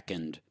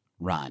 60-second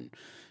run.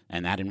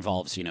 And that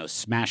involves,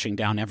 smashing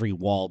down every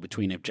wall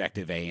between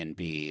objective A and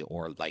B,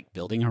 or like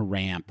building a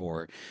ramp,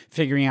 or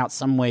figuring out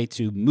some way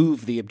to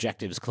move the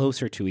objectives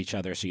closer to each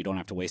other so you don't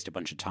have to waste a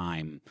bunch of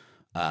time,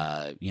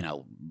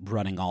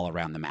 running all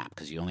around the map,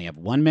 because you only have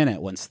 1 minute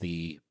once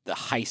the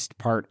heist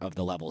part of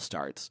the level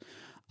starts.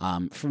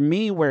 For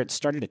me, where it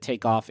started to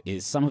take off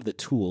is some of the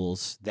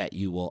tools that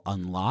you will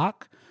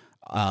unlock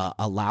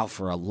allow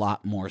for a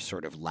lot more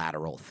sort of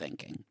lateral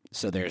thinking.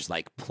 So there's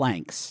like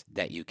planks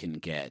that you can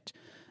get.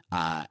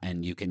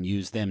 And you can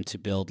use them to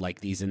build like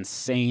these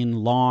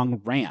insane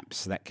long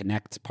ramps that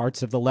connect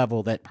parts of the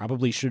level that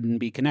probably shouldn't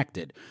be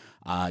connected.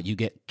 You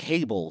get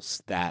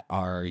cables that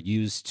are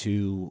used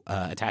to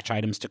attach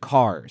items to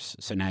cars.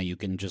 So now you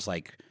can just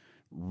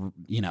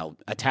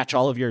attach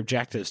all of your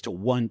objectives to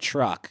one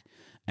truck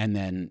and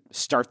then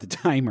start the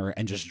timer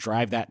and just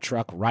drive that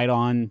truck right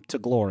on to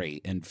glory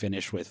and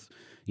finish with,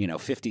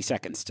 50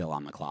 seconds still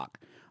on the clock.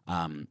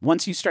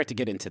 Once you start to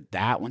get into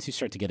that, once you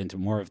start to get into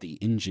more of the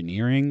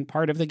engineering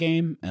part of the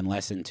game and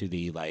less into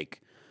the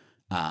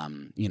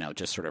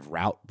just sort of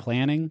route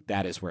planning,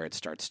 that is where it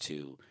starts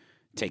to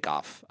take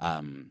off.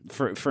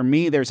 For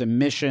me, there's a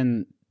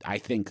mission, I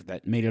think,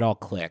 that made it all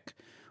click,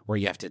 where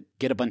you have to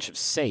get a bunch of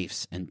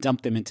safes and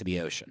dump them into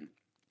the ocean.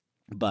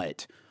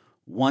 But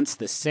once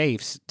the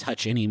safes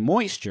touch any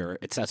moisture,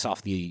 it sets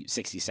off the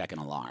 60-second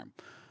alarm.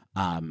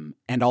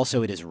 And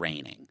also it is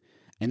raining.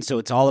 And so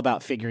it's all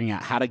about figuring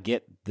out how to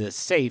get the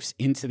safes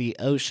into the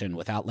ocean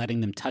without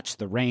letting them touch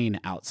the rain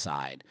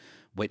outside,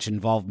 which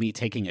involved me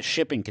taking a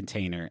shipping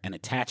container and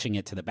attaching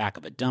it to the back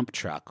of a dump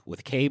truck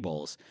with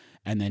cables,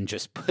 and then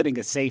just putting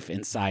a safe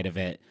inside of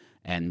it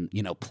and,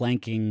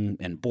 planking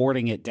and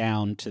boarding it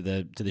down to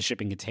the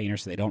shipping container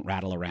so they don't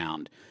rattle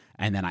around.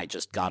 And then I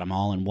just got them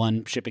all in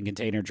one shipping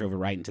container, drove it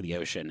right into the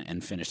ocean,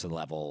 and finished the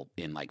level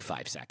in like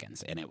 5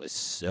 seconds. And it was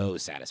so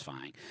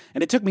satisfying.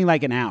 And it took me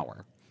like an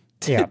hour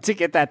to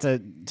get that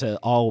to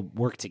all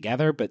work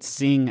together, but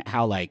seeing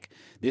how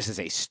this is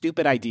a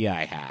stupid idea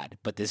I had,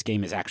 but this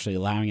game is actually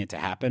allowing it to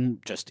happen,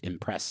 just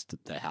impressed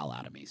the hell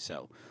out of me.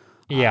 So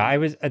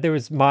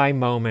my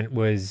moment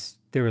was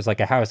there was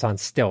like a house on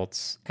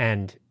stilts,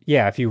 and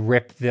if you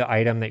rip the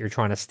item that you're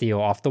trying to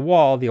steal off the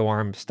wall, the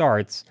alarm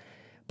starts.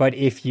 But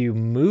if you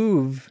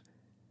move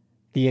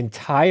the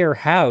entire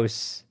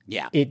house,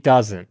 it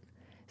doesn't.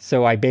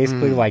 So I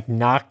basically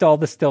knocked all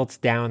the stilts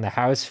down. The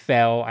house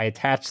fell. I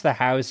attached the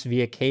house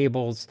via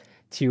cables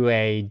to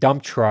a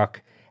dump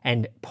truck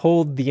and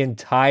pulled the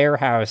entire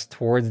house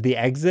towards the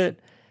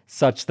exit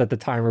such that the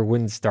timer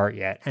wouldn't start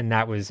yet. And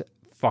that was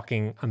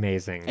fucking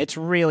amazing. It's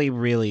really,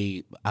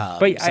 really...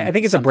 but I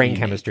think it's a brain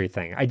chemistry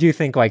thing. I do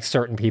think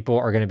certain people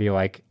are going to be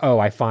like, oh,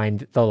 I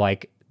find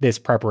this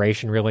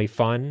preparation really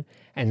fun.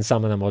 And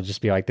some of them will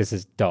just be like, this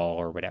is dull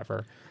or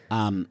whatever.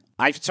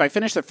 I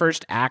finished the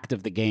first act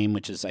of the game,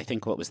 which is, I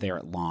think, what was there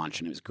at launch,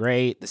 and it was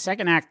great. The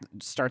second act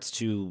starts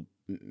to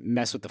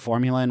mess with the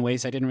formula in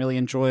ways I didn't really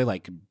enjoy,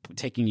 like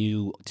taking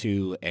you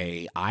to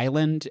a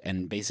island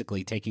and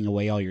basically taking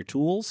away all your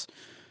tools,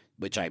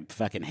 which I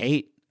fucking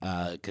hate,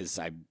 because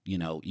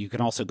you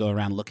can also go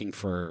around looking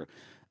for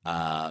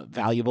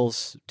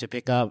valuables to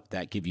pick up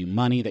that give you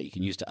money that you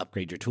can use to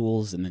upgrade your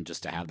tools, and then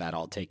just to have that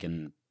all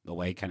taken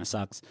away kind of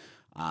sucks.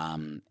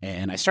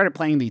 And I started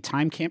playing the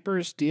Time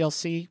Campers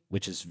DLC,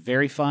 which is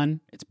very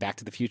fun. It's Back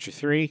to the Future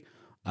 3.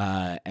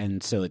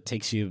 And so it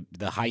takes you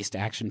the heist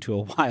action to a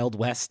Wild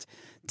West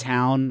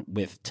town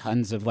with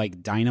tons of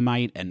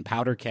dynamite and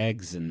powder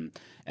kegs, and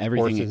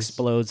everything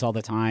explodes all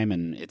the time.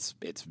 And it's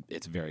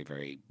very,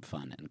 very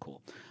fun and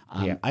cool.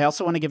 I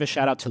also want to give a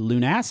shout out to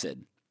Lunacid,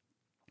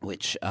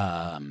 which,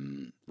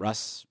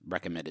 Russ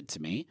recommended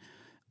to me.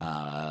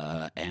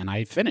 And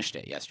I finished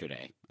it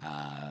yesterday.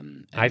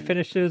 I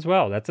finished it as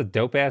well. That's a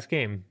dope ass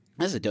game.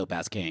 That's a dope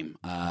ass game.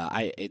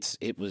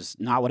 It was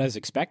not what I was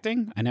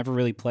expecting. I never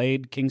really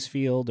played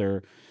Kingsfield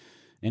or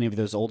any of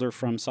those older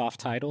FromSoft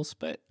titles,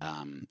 but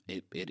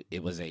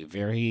it was a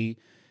very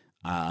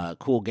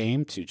cool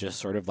game to just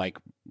sort of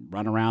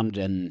run around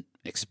and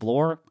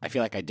explore. I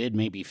feel like I did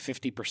maybe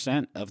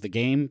 50% of the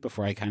game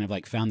before I kind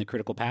of found the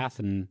critical path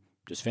and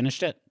just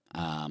finished it.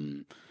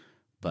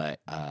 But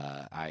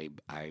I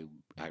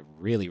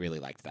really, really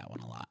liked that one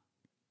a lot.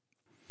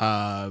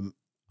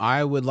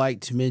 I would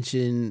like to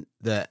mention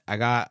that I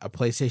got a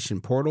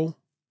PlayStation Portal.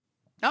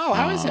 Oh,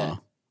 how is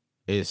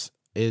it?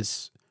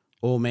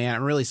 Oh man,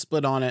 I'm really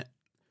split on it.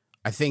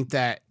 I think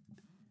that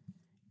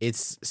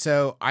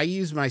so I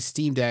use my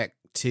Steam Deck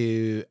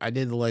I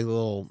did the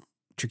little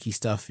tricky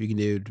stuff you can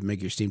do to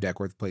make your Steam Deck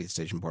work with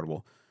PlayStation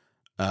Portable,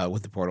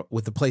 with the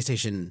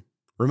PlayStation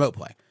Remote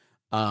Play.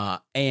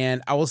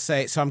 And I will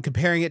say, so I'm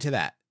comparing it to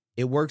that.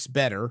 It works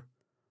better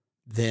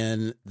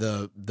than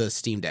the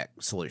Steam Deck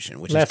solution,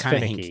 which Less is kind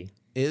of finicky.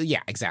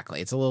 Yeah,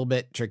 exactly. It's a little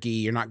bit tricky.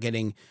 You're not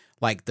getting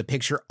like the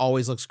picture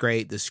always looks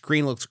great. The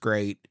screen looks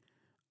great.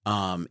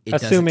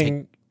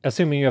 It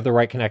Assuming you have the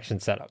right connection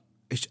set up.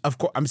 of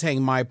course, I'm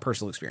saying my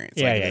personal experience.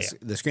 Yeah,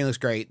 The screen looks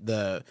great.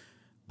 The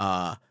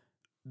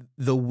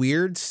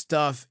weird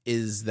stuff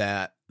is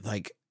that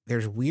like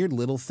there's weird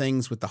little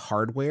things with the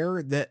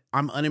hardware that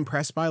I'm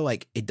unimpressed by.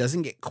 Like it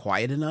doesn't get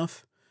quiet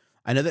enough.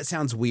 I know that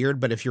sounds weird,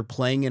 but if you're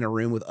playing in a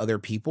room with other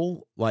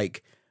people,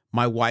 like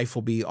my wife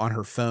will be on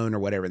her phone or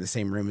whatever in the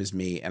same room as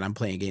me, and I'm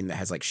playing a game that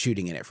has like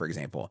shooting in it, for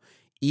example.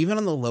 Even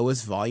on the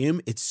lowest volume,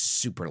 it's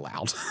super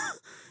loud,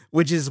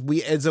 which is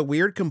it's a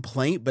weird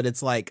complaint, but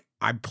it's like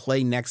I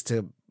play next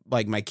to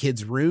like my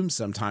kid's room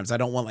sometimes. I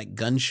don't want like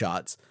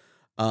gunshots.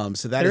 So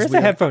that There is a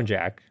weird. headphone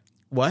jack.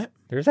 What?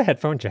 There's a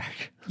headphone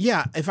jack.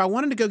 Yeah, if I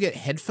wanted to go get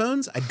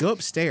headphones, I'd go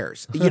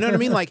upstairs. You know what I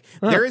mean? Like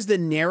there is the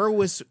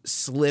narrowest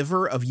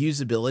sliver of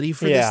usability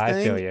for this I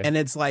thing, feel you. and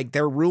it's like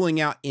they're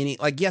ruling out any.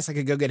 Like, yes, I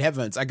could go get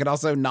headphones. I could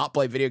also not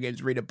play video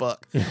games, read a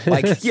book.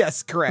 Like,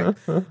 yes, correct.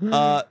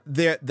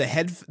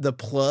 The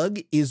plug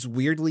is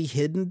weirdly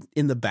hidden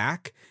in the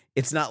back.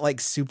 It's not like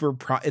super.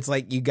 It's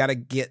like you got to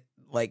get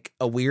like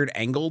a weird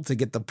angle to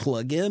get the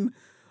plug in.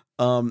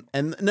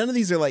 And none of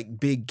these are like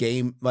big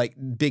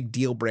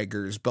deal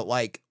breakers, but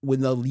like when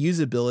the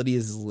usability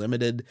is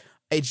limited,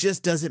 it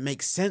just doesn't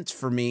make sense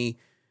for me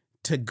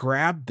to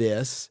grab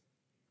this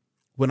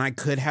when I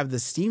could have the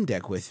Steam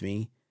Deck with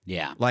me.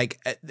 Yeah. Like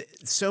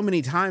so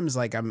many times,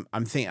 like I'm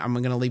thinking I'm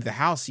going to leave the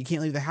house. You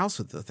can't leave the house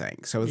with the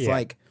thing. So it's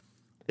like,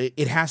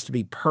 it has to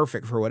be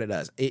perfect for what it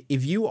does.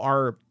 If you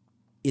are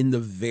in the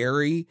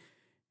very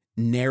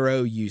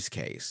narrow use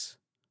case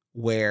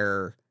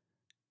where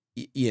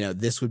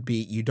this would be,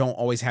 you don't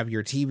always have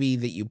your TV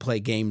that you play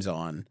games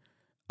on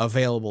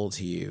available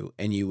to you,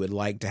 and you would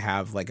like to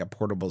have like a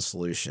portable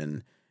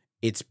solution,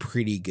 it's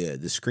pretty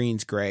good. The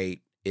screen's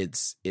great.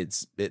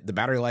 The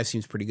battery life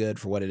seems pretty good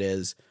for what it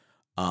is.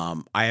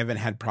 I haven't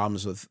had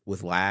problems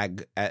with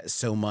lag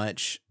so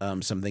much.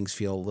 Some things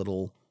feel a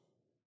little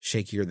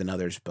shakier than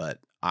others, but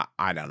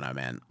I don't know,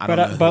 man.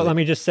 But let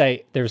me just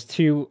say, there's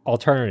two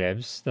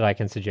alternatives that I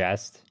can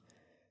suggest.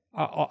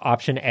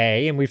 Option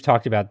A, and we've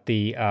talked about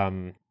the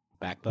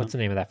Backbone. what's the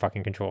name of that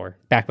fucking controller?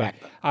 Backbone.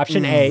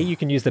 Option A, you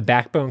can use the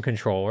Backbone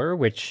controller,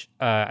 which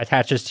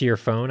attaches to your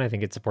phone. I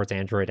think it supports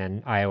Android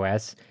and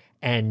iOS.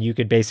 And you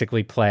could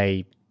basically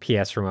play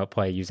PS Remote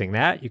Play using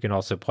that. You can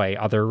also play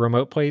other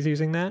remote plays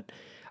using that.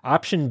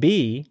 Option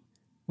B,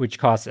 which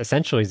costs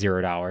essentially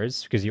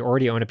 $0 because you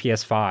already own a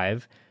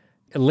PS5,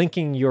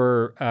 linking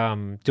your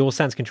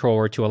DualSense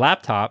controller to a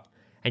laptop,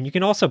 and you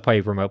can also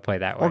play Remote Play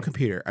that way. Or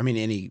computer. I mean,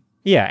 any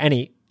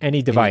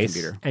device,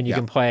 computer. and you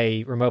can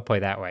play Remote Play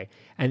that way.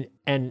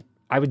 And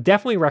I would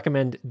definitely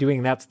recommend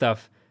doing that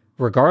stuff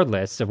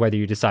regardless of whether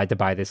you decide to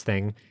buy this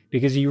thing,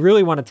 because you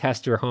really want to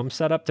test your home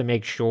setup to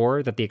make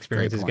sure that the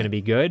experience is going to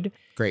be good.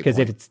 Great Because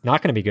point. if it's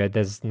not going to be good,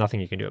 there's nothing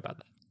you can do about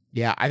that.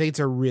 Yeah, I think it's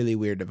a really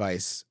weird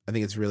device. I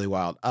think it's really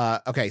wild.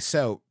 Okay,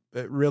 so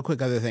real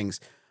quick, other things.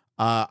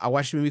 I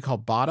watched a movie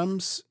called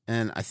Bottoms,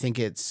 and I think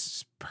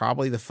it's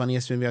probably the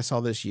funniest movie I saw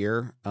this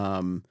year.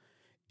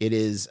 It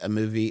is a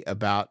movie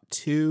about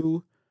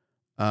two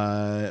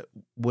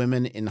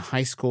women in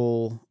high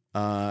school.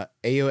 Ayo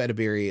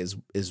Edebiri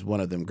is one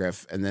of them,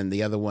 Griff, and then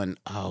the other one,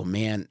 oh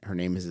man, her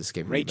name is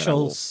escaping me.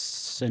 Rachel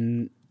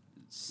Sinar?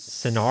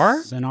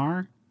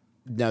 Sinar?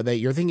 No,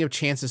 you're thinking of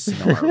Chances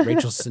Sinar.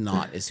 Rachel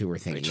Sinnott is who we're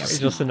thinking of.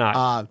 Rachel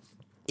Sinnott.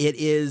 It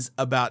is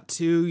about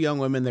two young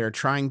women that are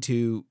trying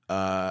to.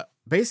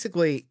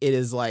 Basically, it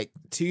is like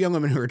two young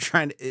women who are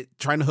trying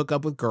to hook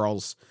up with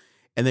girls,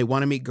 and they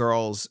want to meet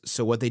girls.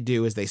 So what they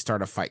do is they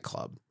start a fight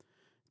club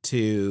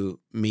to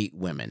meet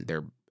women.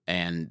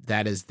 And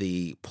that is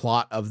the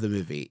plot of the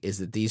movie, is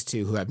that these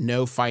two who have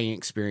no fighting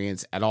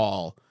experience at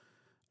all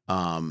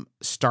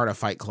start a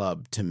fight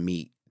club to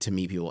meet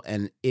people.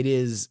 And it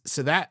is,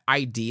 so that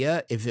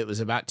idea, if it was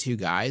about two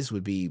guys,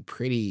 would be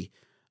pretty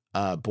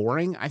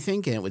boring, I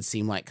think, and it would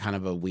seem like kind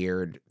of a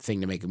weird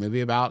thing to make a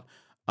movie about.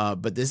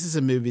 But this is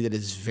a movie that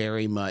is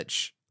very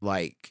much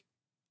like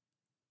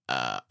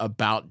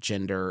about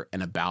gender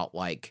and about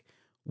like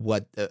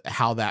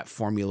how that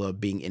formula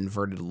being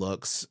inverted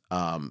looks.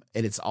 And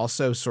it's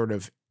also sort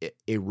of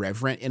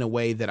irreverent in a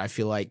way that I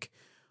feel like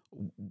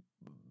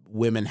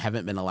women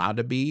haven't been allowed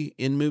to be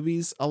in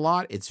movies a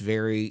lot. It's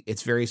very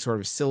sort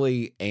of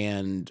silly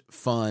and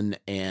fun,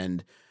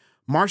 and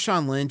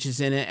Marshawn Lynch is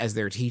in it as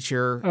their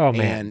teacher. Oh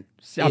man,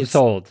 and I'm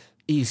sold.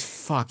 He's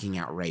fucking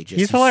outrageous.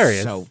 He's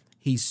hilarious.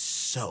 He's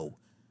so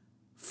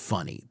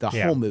funny. The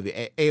whole movie.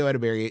 Ayo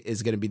Edebiri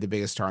is going to be the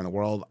biggest star in the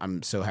world.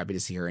 I'm so happy to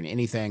see her in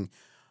anything.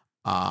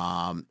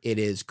 It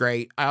is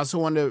great. I also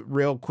wanted to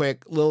real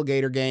quick, Little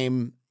Gator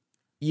Game.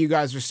 You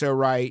guys are so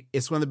right.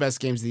 It's one of the best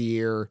games of the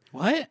year.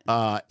 What?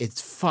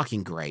 It's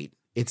fucking great.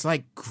 It's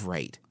like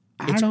great.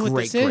 I don't It's know what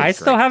great, this is. great, I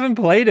still haven't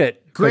played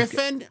it.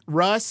 Griffin,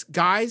 Russ,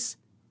 guys,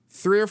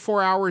 3 or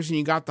 4 hours and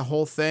you got the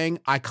whole thing.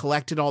 I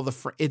collected all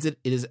the. It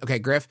is okay,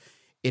 Griff.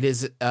 It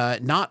is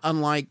not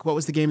unlike, what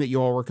was the game that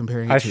you all were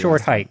comparing it A to?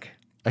 Short Hike.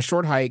 A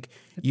short hike.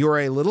 You are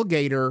a little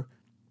gator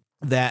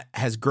that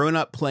has grown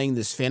up playing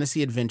this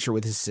fantasy adventure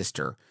with his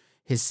sister.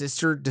 His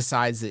sister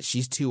decides that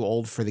she's too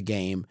old for the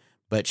game,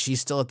 but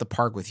she's still at the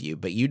park with you.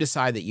 But you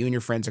decide that you and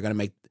your friends are going to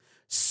make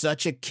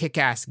such a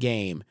kick-ass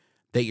game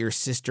that your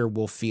sister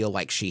will feel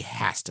like she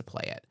has to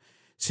play it.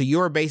 So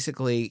you're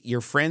basically,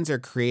 your friends are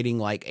creating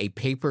like a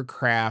paper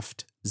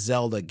craft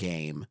Zelda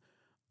game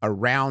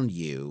around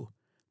you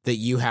that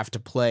you have to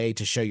play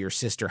to show your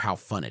sister how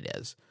fun it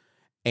is.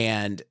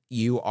 And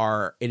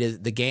it is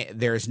the game,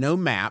 there is no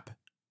map.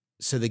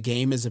 So the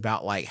game is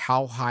about like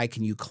how high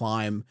can you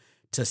climb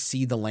to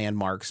see the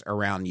landmarks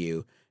around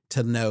you,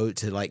 to know,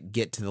 to like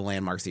get to the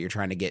landmarks that you're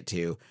trying to get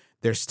to.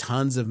 There's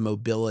tons of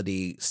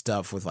mobility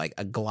stuff with like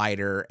a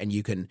glider, and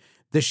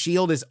the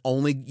shield is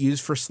only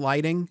used for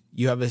sliding.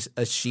 You have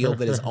a shield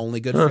that is only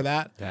good for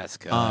that. That's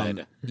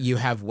good. You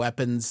have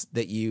weapons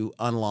that you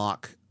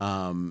unlock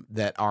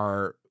that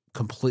are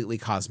completely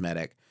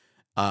cosmetic.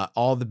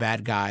 All the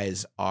bad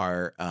guys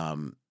are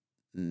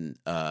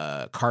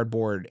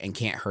cardboard and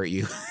can't hurt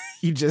you.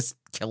 You just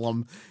kill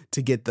them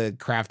to get the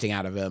crafting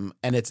out of them.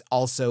 And it's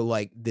also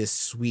like this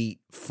sweet,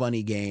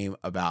 funny game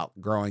about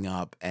growing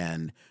up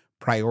and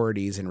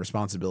priorities and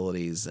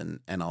responsibilities and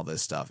all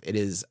this stuff. It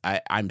is,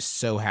 I'm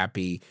so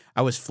happy.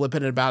 I was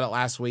flipping about it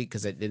last week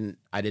because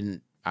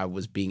I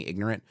was being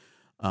ignorant.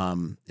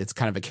 It's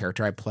kind of a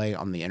character I play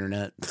on the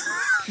internet,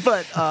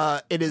 but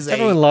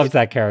everyone loves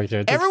that character.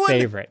 It's everyone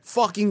his favorite.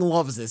 Fucking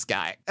loves this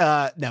guy.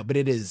 No, but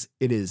it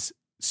is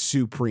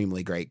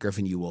supremely great.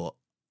 Griffin, you will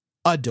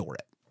adore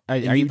it.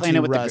 Are you playing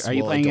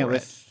it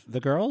with the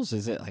girls?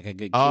 Is it like a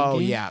good kid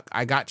game? Yeah,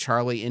 I got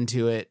Charlie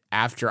into it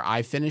after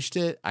I finished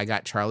it. I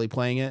got Charlie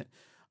playing it,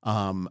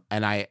 and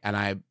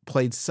I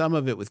played some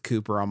of it with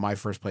Cooper on my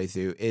first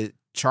playthrough.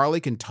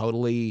 Charlie can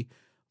totally,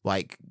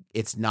 like,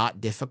 it's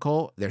not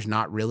difficult. There's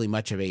not really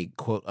much of a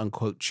quote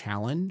unquote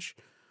challenge.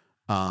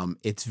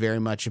 It's very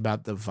much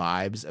about the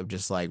vibes of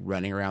just like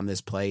running around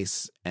this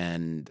place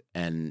and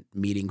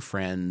meeting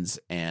friends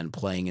and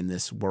playing in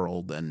this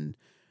world, and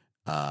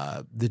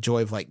the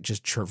joy of like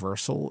just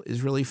traversal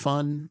is really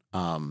fun.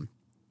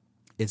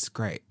 It's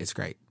great.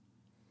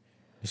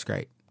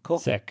 Cool.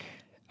 Sick.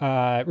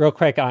 Real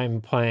quick,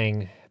 I'm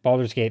playing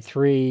Baldur's Gate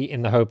 3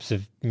 in the hopes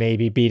of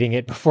maybe beating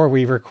it before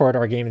we record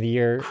our game of the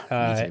year.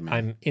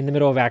 I'm in the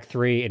middle of Act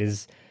 3.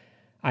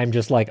 I'm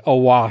just like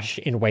awash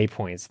in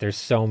waypoints. There's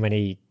so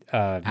many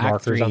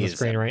markers on the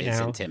screen right now.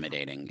 It's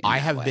intimidating. I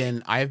have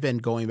been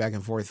going back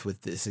and forth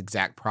with this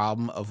exact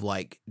problem of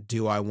like,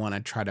 do I want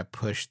to try to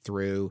push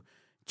through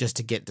just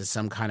to get to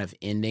some kind of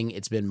ending?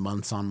 It's been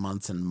months on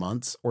months and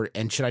months,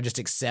 and should I just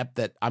accept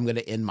that I'm going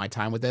to end my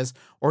time with this,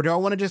 or do I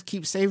want to just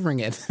keep savoring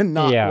it and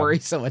not worry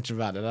so much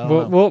about it? I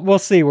don't know. We'll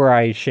see where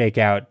I shake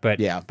out, but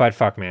yeah. But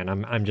fuck, man,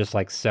 I'm just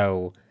like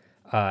so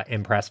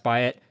impressed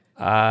by it.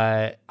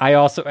 I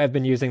also have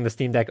been using the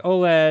Steam Deck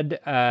OLED,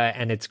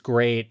 and it's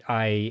great.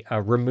 I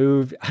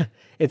removed.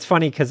 It's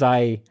funny because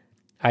I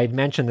had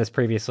mentioned this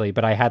previously,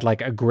 but I had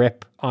like a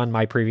grip on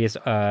my previous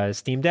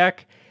Steam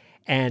Deck,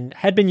 and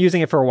had been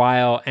using it for a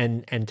while,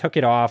 and took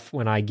it off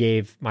when I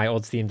gave my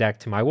old Steam Deck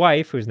to my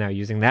wife, who's now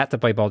using that to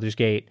play Baldur's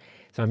Gate.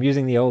 So I'm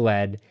using the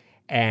OLED,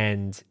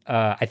 and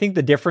I think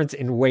the difference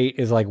in weight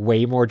is like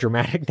way more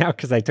dramatic now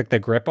because I took the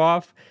grip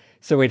off.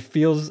 So it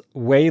feels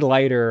way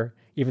lighter,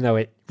 even though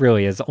it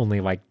really is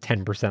only like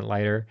 10%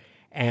 lighter.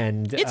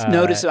 And it's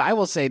noticeable. I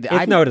will say that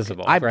it's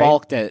noticeable. I right?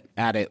 balked at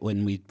it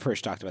when we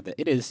first talked about that.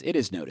 It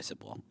is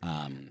noticeable.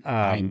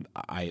 I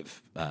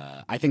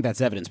think that's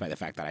evidenced by the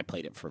fact that I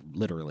played it for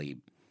literally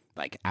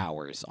like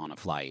hours on a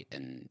flight,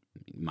 and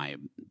my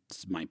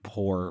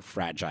poor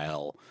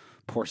fragile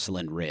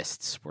porcelain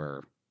wrists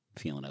were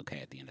feeling okay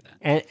at the end of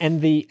that.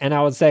 And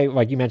I would say,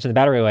 like you mentioned, the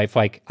battery life.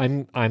 Like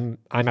I'm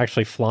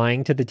actually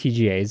flying to the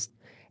TGAs,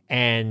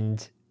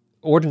 and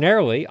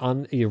ordinarily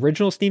on the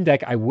original Steam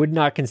Deck, I would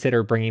not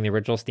consider bringing the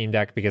original Steam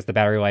Deck because the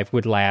battery life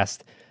would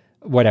last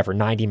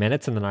 90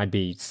 minutes, and then I'd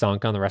be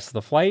sunk on the rest of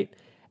the flight.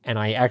 And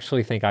I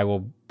actually think I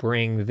will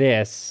bring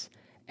this,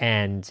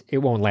 and it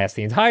won't last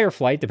the entire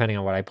flight, depending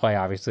on what I play.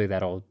 Obviously,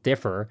 that'll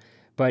differ,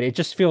 but it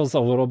just feels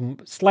a little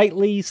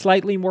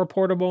slightly more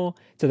portable,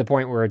 to the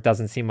point where it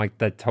doesn't seem like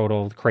the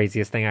total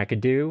craziest thing I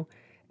could do.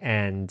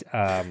 And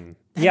I'm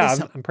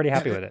pretty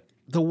happy with it.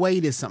 The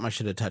weight is something I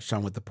should have touched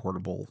on with the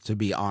portable, to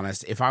be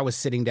honest. If I was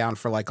sitting down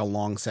for like a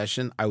long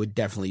session, I would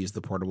definitely use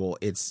the portable.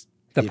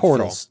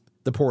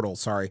 The portal,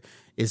 sorry,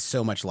 is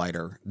so much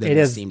lighter than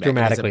the Steam Deck. It is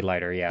dramatically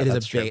lighter, yeah.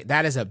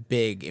 That is a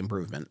big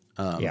improvement.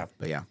 But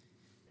yeah.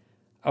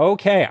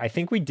 Okay, I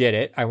think we did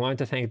it. I wanted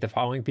to thank the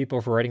following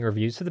people for writing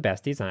reviews to the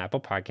Besties on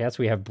Apple Podcasts.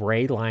 We have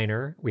Bray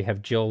Liner, we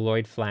have Jill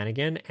Lloyd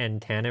Flanagan, and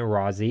Tana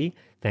Rozzi.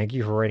 Thank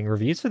you for writing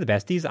reviews for the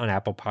Besties on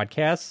Apple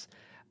Podcasts.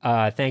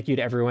 Thank you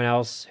to everyone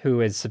else who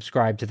has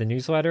subscribed to the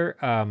newsletter.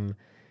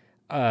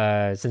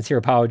 Sincere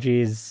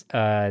apologies.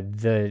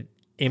 The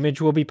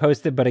image will be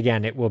posted, but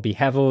again, it will be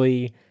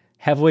heavily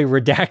heavily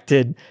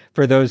redacted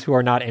for those who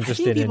are not I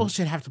interested think in. people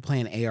should have to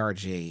play an ARG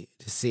to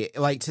see it,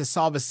 like to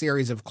solve a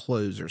series of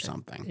clues or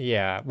something.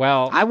 Yeah,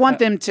 well, I want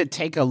them to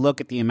take a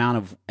look at the amount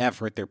of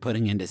effort they're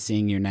putting into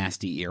seeing your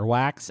nasty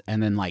earwax,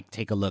 and then like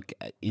take a look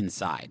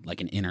inside,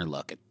 like an inner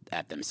look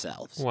at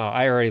themselves. well,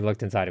 I already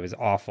looked inside. It was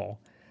awful.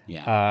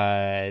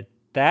 Yeah.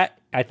 That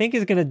I think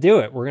is going to do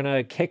it. We're going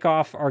to kick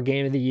off our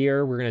Game of the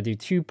Year. We're going to do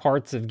 2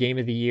 parts of Game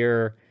of the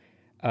Year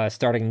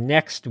starting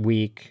next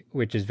week,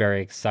 which is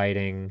very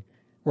exciting.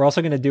 We're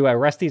also going to do a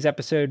Rusty's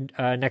episode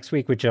next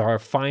week, which is our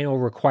final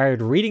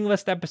required reading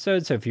list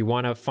episode. So if you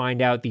want to find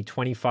out the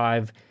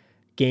 25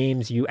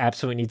 games you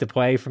absolutely need to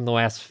play from the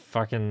last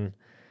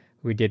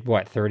we did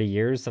 30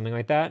 years, something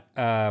like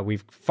that.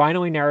 We've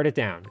finally narrowed it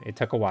down. It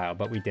took a while,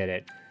 but we did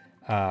it.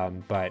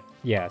 But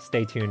yeah,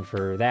 stay tuned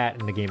for that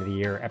in the Game of the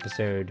Year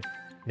episode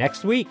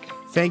next week.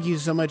 Thank you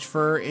so much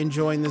for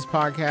enjoying this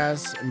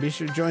podcast, and be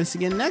sure to join us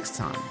again next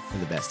time for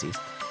the besties.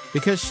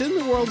 Because shouldn't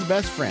the world's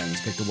best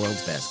friends pick the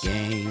world's best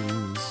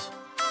games?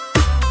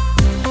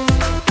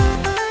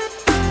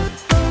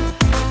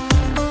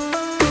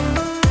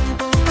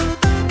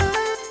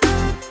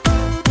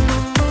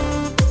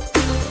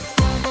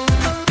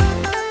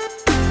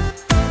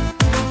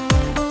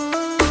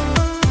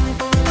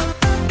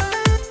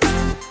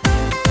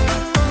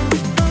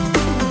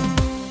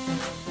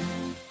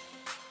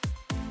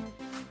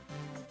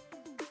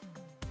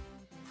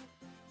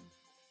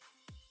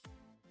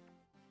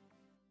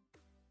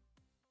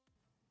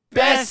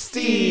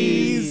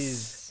 Besties!